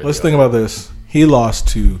one way or the other. Let's think about this. He lost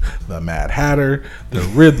to the Mad Hatter, the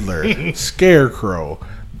Riddler, Scarecrow,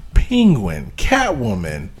 Penguin,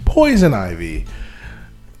 Catwoman, Poison Ivy.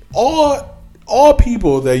 All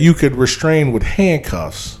people that you could restrain with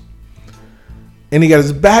handcuffs. And he got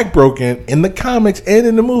his back broken in the comics and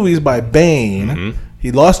in the movies by Bane. Mm-hmm.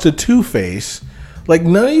 He lost to Two-Face. Like,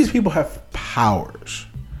 none of these people have powers.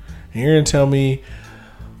 And you're going to tell me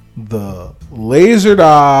the lasered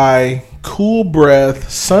eye, cool breath,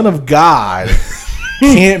 son of God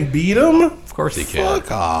can't beat him? Of course he can.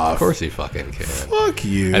 Fuck off. Of course he fucking can. Fuck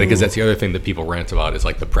you. And because that's the other thing that people rant about is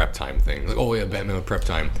like the prep time thing. Like, oh yeah, Batman with prep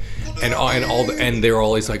time. And they're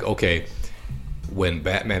always like, okay, when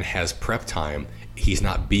Batman has prep time, he's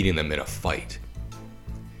not beating them in a fight.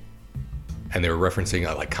 And they were referencing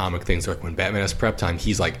like comic things like when Batman has prep time,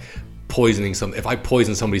 he's like poisoning some. If I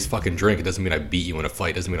poison somebody's fucking drink, it doesn't mean I beat you in a fight.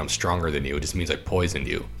 It doesn't mean I'm stronger than you. It just means I poisoned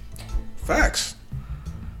you. Facts.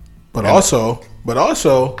 But also,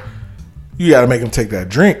 you got to make him take that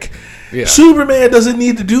drink. Yeah. Superman doesn't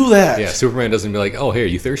need to do that. Yeah, Superman doesn't be like, oh, hey, are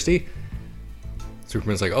you thirsty?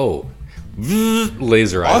 Superman's like, oh,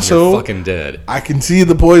 laser eyes, also, you're fucking dead. I can see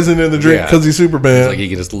the poison in the drink because he's Superman. It's like he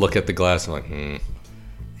can just look at the glass and like,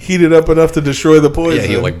 heat it up enough to destroy the poison. Yeah,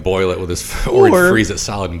 he'll like boil it with his, or he'd freeze it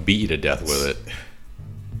solid and beat you to death with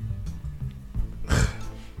it.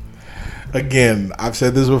 Again, I've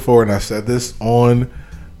said this before, and I've said this on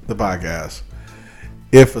the podcast.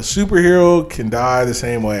 If a superhero can die the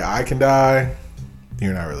same way I can die,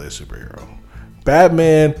 you're not really a superhero.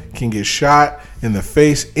 Batman can get shot in the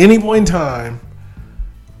face any point in time,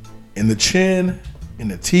 in the chin, in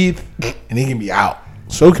the teeth, and he can be out.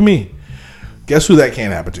 So can me. Guess who that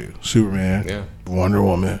can't happen to? Superman. Yeah. Wonder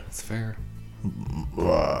Woman. That's fair.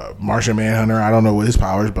 Martian Manhunter. I don't know what his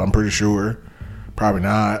powers, but I'm pretty sure. Probably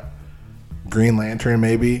not. Green Lantern,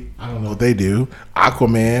 maybe. I don't know what they do.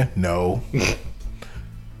 Aquaman, no.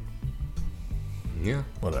 Yeah.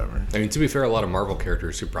 Whatever. I mean, to be fair, a lot of Marvel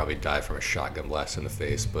characters who probably die from a shotgun blast in the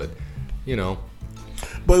face, but, you know.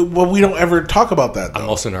 But we don't ever talk about that, though. I'm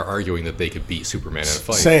also not arguing that they could beat Superman in a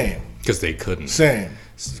fight. Same. Because they couldn't. Same.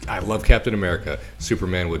 I love Captain America.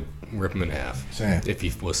 Superman would rip him in half. Same. If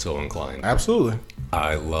he was so inclined. Absolutely.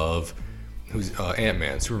 I love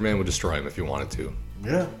Ant-Man. Superman would destroy him if he wanted to.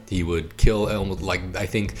 Yeah. He would kill like, I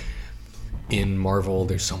think in Marvel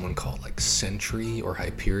there's someone called like Sentry or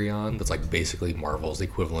Hyperion that's like basically Marvel's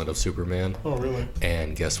equivalent of Superman. Oh, really?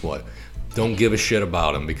 And guess what? don't give a shit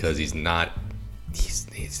about him because he's not.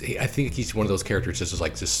 I think he's one of those characters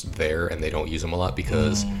just there, and they don't use him a lot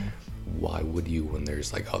because why would you when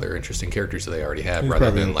there's like other interesting characters that they already have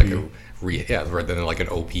rather than like an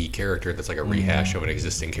OP character that's like a rehash of an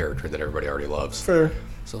existing character that everybody already loves. Fair.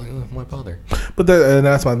 So like, why bother? But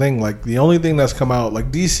that's my thing. Like the only thing that's come out,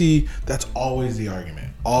 like DC, that's always the argument.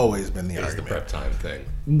 Always been the argument. The prep time thing.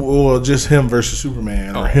 Well, just him versus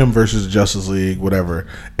Superman or him versus Justice League, whatever.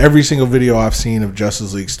 Every single video I've seen of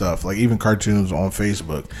Justice League stuff, like even cartoons on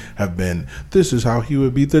Facebook, have been, this is how he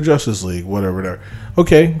would beat the Justice League, whatever.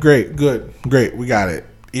 Okay, great, good, great, we got it.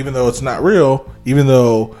 Even though it's not real, even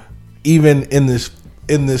in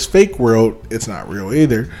this fake world, it's not real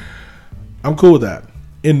either. I'm cool with that.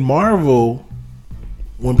 In Marvel,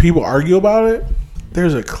 when people argue about it,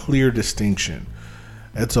 there's a clear distinction.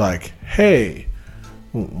 It's like, hey,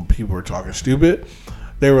 when people were talking stupid,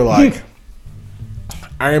 they were like,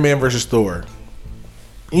 Iron Man versus Thor.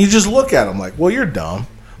 And you just look at them like, well, you're dumb.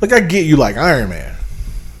 Like, I get you like Iron Man.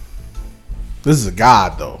 This is a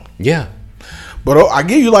god, though. Yeah. But I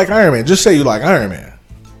get you like Iron Man. Just say you like Iron Man.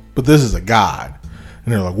 But this is a god.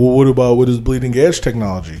 And they're like, well, what about with his bleeding edge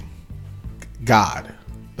technology? God,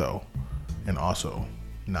 though. And also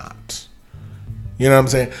not. You know what I'm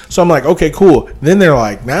saying? So I'm like, okay, cool. Then they're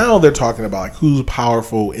like, now they're talking about like who's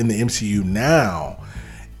powerful in the MCU now.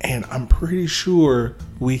 And I'm pretty sure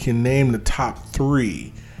we can name the top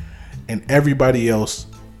 3. And everybody else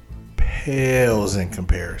pales in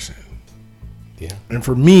comparison. Yeah. And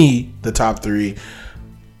for me, the top 3,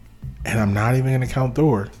 and I'm not even going to count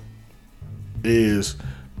Thor, is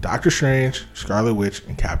Doctor Strange, Scarlet Witch,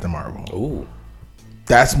 and Captain Marvel. Ooh.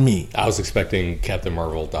 That's me. I was expecting Captain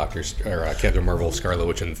Marvel, Captain Marvel, Scarlet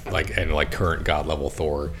Witch, and current God level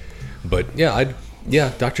Thor, but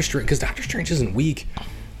Doctor Strange, because Doctor Strange isn't weak.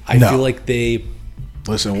 I feel like they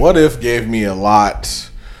listen. What If gave me a lot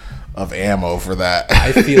of ammo for that.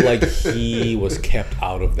 I feel like he was kept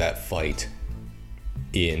out of that fight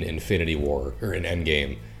in Infinity War or in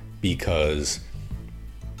Endgame because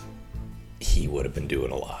he would have been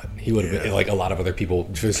doing a lot. He would have been like a lot of other people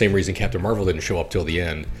for the same reason Captain Marvel didn't show up till the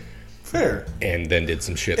end. Fair. And then did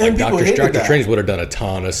some shit. And like Doctor Strange would have done a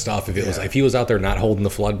ton of stuff if he was out there not holding the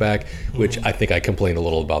flood back, which I think I complained a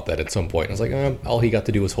little about that at some point. I was like, all he got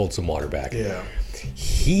to do was hold some water back. Yeah.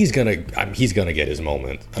 He's gonna get his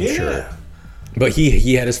moment, I'm sure. But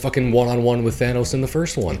he had his fucking one-on-one with Thanos in the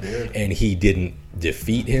first one, and he didn't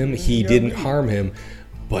defeat him. He didn't harm him,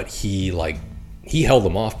 but he held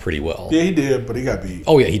him off pretty well. Yeah, he did, but he got beat.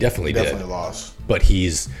 Oh yeah, he definitely did. Definitely lost. But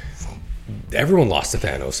everyone lost to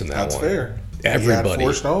Thanos in that one. That's fair. Everybody. He had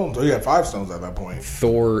 4 stones. Oh, he had 5 stones at that point.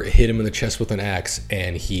 Thor hit him in the chest with an axe,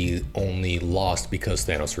 and he only lost because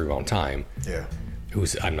Thanos rewound time. Yeah.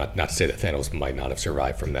 I'm not to say that Thanos might not have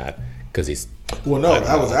survived from that because he's. Well, no,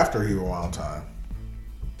 that was after he rewound time.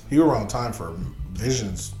 He rewound time for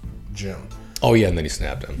Vision's gem. Oh yeah, and then he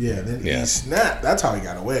snapped him. Yeah, he snapped. That's how he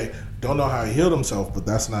got away. Don't know how he healed himself, but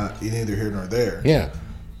that's neither here nor there. Yeah.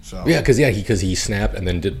 So. Yeah, because he snapped and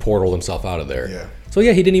then did portal himself out of there. Yeah. So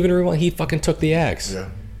yeah, he didn't even rewind. He fucking took the axe. Yeah.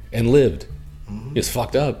 And lived. He was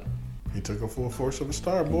fucked up. He took a full force of a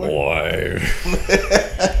star, boy.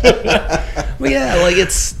 Well, yeah, like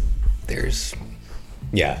that's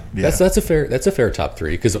a fair top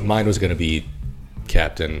 3 because mine was gonna be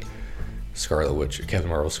Captain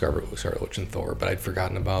Marvel, Scarlet Witch, and Thor, but I'd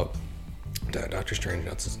forgotten about Doctor Strange.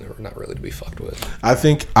 That's not really to be fucked with. I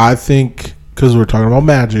think because we're talking about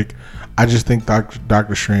magic, I just think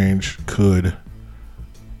Doctor Strange could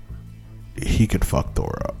fuck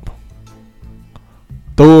Thor up.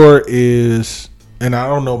 Thor is, and I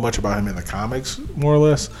don't know much about him in the comics, more or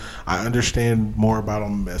less. I understand more about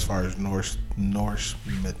him as far as Norse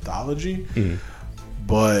mythology,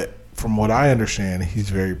 but from what I understand, he's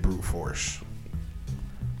very brute force,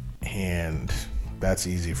 and that's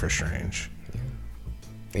easy for Strange.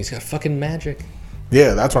 He's got fucking magic.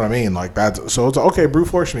 Yeah, that's what I mean. Like that's so it's okay. Brute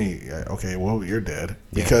force me. Okay, well you're dead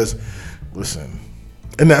because listen,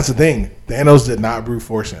 and that's the thing. Thanos did not brute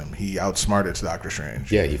force him. He outsmarted Doctor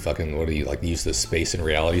Strange. Yeah, he fucking use the space and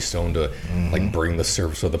reality stone to bring the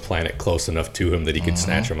surface of the planet close enough to him that he could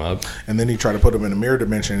snatch him up. And then he tried to put him in a mirror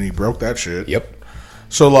dimension, and he broke that shit. Yep.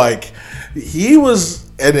 So like he was,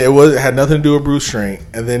 and it had nothing to do with Bruce Strength.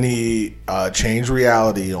 And then he changed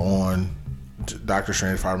reality on Doctor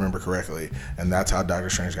Strange, if I remember correctly, and that's how Doctor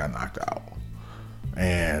Strange got knocked out.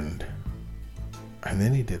 And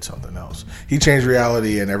then he did something else. He changed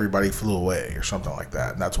reality, and everybody flew away, or something like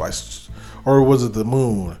that. And that's why, or was it the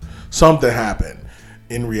moon? Something happened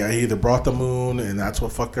in reality. He either brought the moon, and that's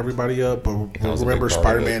what fucked everybody up. But remember,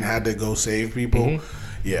 Spider-Man had to go save people.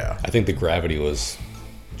 Yeah. I think the gravity was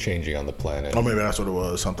changing on the planet. Oh, maybe that's what it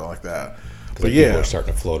was, something like that. But Like, people yeah, were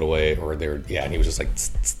starting to float away, or they were, and he was just like, tss,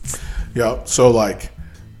 tss, tss. yeah. So like,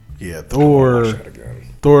 yeah, Watch Thor. that again.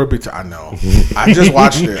 Thor. I know. I just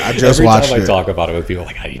watched it. I just Every watched time I it. talk about it with people,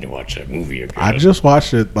 like, I need to watch that movie again. I just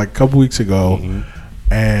watched it like a couple weeks ago,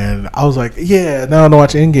 and I was like, yeah, now I'm gonna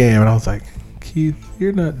watch Endgame, and I was like, Keith,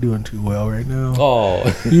 you're not doing too well right now.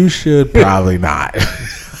 Oh, You should probably not.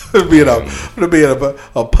 I'm gonna be in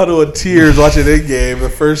a puddle of tears watching Endgame the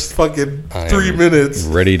first fucking I 3 am minutes.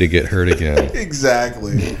 ready to get hurt again.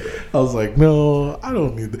 Exactly. I was like, no, I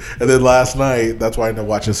don't need that. And then last night, that's why I ended up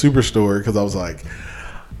watching Superstore, because I was like,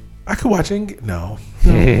 I could watch Endgame. No.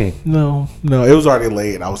 It was already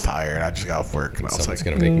late, and I was tired. I just got off work, and I was Something's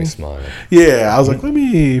like, gonna make me smile. yeah. I was like, let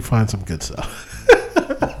me find some good stuff.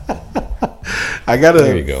 I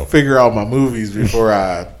There you go. gotta figure out my movies before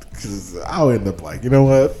because I'll end up like, you know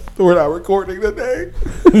what? We're not recording today.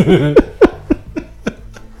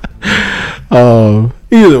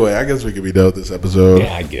 Either way, I guess we could be done with this episode.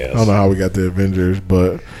 Yeah, I guess. I don't know how we got to Avengers,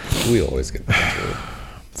 but We always get back to it.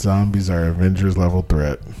 zombies are Avengers level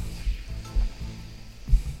threat.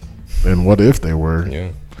 And what if they were?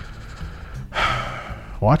 Yeah,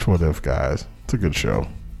 Watch What If, guys. It's a good show.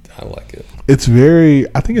 I like it.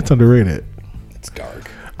 I think it's underrated. It's dark.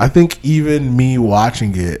 I think even me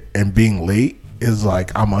watching it and being late is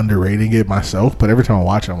like I'm underrating it myself. But every time I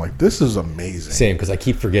watch it, I'm like, this is amazing. Same, because I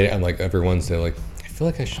keep forgetting. I'm like, every Wednesday, like, I feel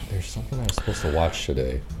like there's something I was supposed to watch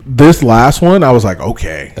today. This last one, I was like,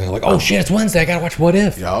 okay. And they're like, oh shit, it's Wednesday. I gotta watch What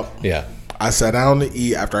If. Yup. Yeah. I sat down to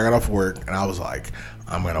eat after I got off work, and I was like,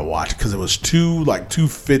 I'm gonna watch it because it was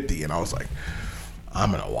 2:50, and I was like, I'm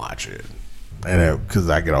gonna watch it, and because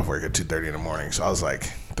I get off work at 2:30 in the morning, so I was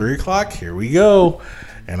like, 3:00, here we go,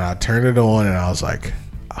 and I turned it on, and I was like,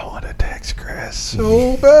 I want to text Chris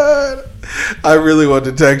so bad. I really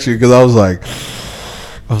wanted to text you because I was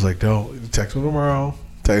like, don't text me tomorrow.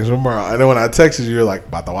 Text me tomorrow. And then when I texted you, you're like,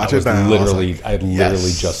 about to watch it now. I literally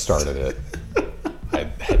yes. just started it. I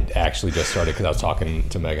had actually just started because I was talking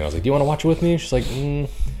to Megan. I was like, do you want to watch it with me? She's like,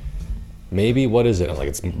 maybe. What is it? I was like,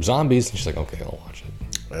 it's zombies. And she's like, okay, I'll watch it.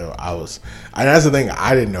 Well, and that's the thing.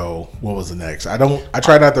 I didn't know what was the next. I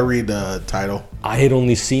try not to read the title. I had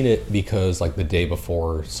only seen it because like the day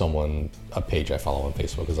before a page I follow on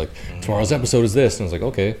Facebook was like, tomorrow's episode is this. And I was like,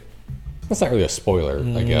 okay, that's not really a spoiler,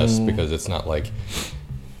 I guess, because it's not like,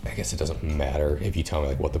 I guess it doesn't matter if you tell me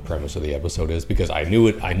like what the premise of the episode is, because I knew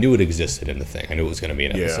it existed in the thing. I knew it was going to be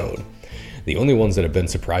an episode. The only ones that have been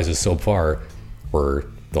surprises so far were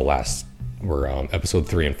episode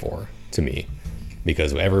 3 and 4 to me,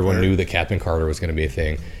 because everyone knew that Captain Carter was going to be a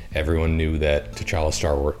thing. Everyone knew that T'Challa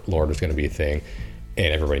Star-Lord was going to be a thing, and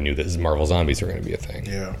everybody knew that Marvel Zombies were going to be a thing.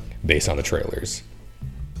 Yeah. Based on the trailers.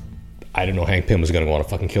 I didn't know Hank Pym was going to go on a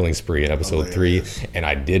fucking killing spree in episode 3, and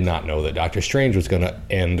I did not know that Doctor Strange was going to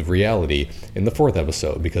end reality in the 4th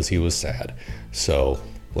episode because he was sad. So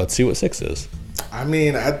let's see what 6 is. I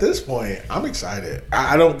mean, at this point, I'm excited.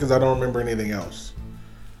 I don't remember anything else.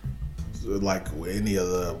 Like any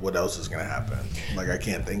of what else is going to happen. Like I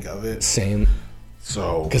can't think of it. Same.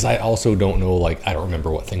 So because I also don't know, like I don't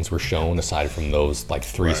remember what things were shown aside from those like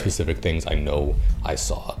 3 specific things I know I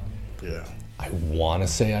saw. Yeah. I want to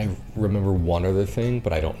say I remember one other thing,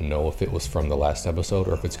 but I don't know if it was from the last episode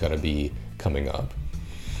or if it's going to be coming up.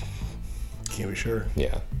 Can't be sure.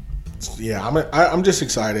 Yeah. Yeah, I'm just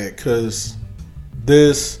excited because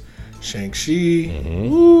this Shang-Chi,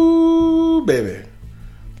 woo, baby,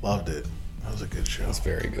 loved it. That was a good show. That's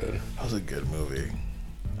very good. That was a good movie.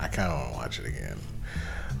 I kind of want to watch it again.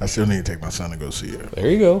 I still need to take my son to go see it. There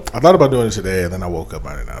you go. I thought about doing it today, and then I woke up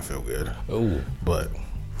and I did not feel good. Oh. But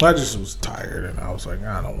I just was tired, and I was like,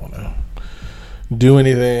 I don't want to do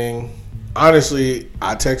anything. Honestly,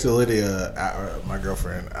 I texted Lydia, my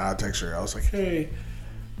girlfriend. I texted her. I was like, hey,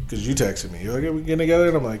 because you texted me. You're like, are we getting together?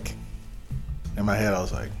 And I'm like, in my head, I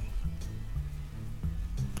was like,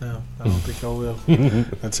 no, I don't think I will.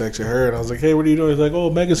 I texted her, and I was like, hey, what are you doing? She's like, oh,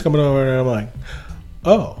 Megan's coming over. And I'm like,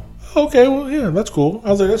 oh, okay, well, yeah, that's cool. I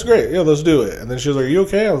was like, that's great. Yeah, let's do it. And then she was like, are you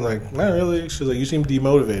okay? I was like, not really. She's like, you seem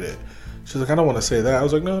demotivated. She's like, I don't want to say that. I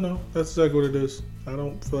was like, no, that's exactly what it is. I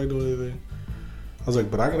don't feel like doing anything. I was like,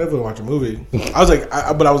 but I can definitely watch a movie. I was like,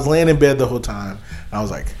 but I was laying in bed the whole time. And I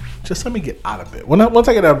was like, just let me get out of bed. Once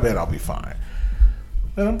I get out of bed, I'll be fine.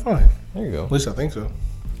 And I'm fine. There you go. At least I think so.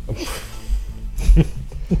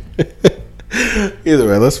 Either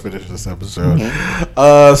way, let's finish this episode.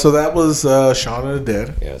 So that was Shaun of the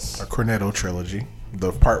Dead. Yes. A Cornetto trilogy.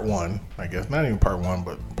 The part 1, I guess. Not even part 1,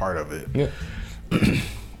 but part of it. Yeah.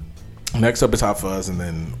 Next up is Hot Fuzz, and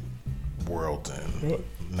then World's End.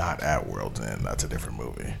 not at World's End. That's a different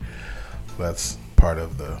movie. That's part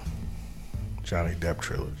of the Johnny Depp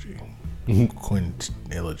trilogy,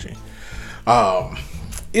 quintilogy.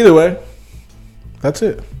 Either way, that's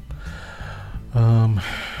it.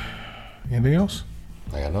 Anything else?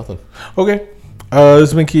 I got nothing. Okay. This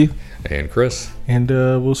has been Keith And Chris. and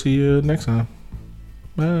we'll see you next time.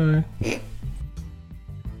 Bye.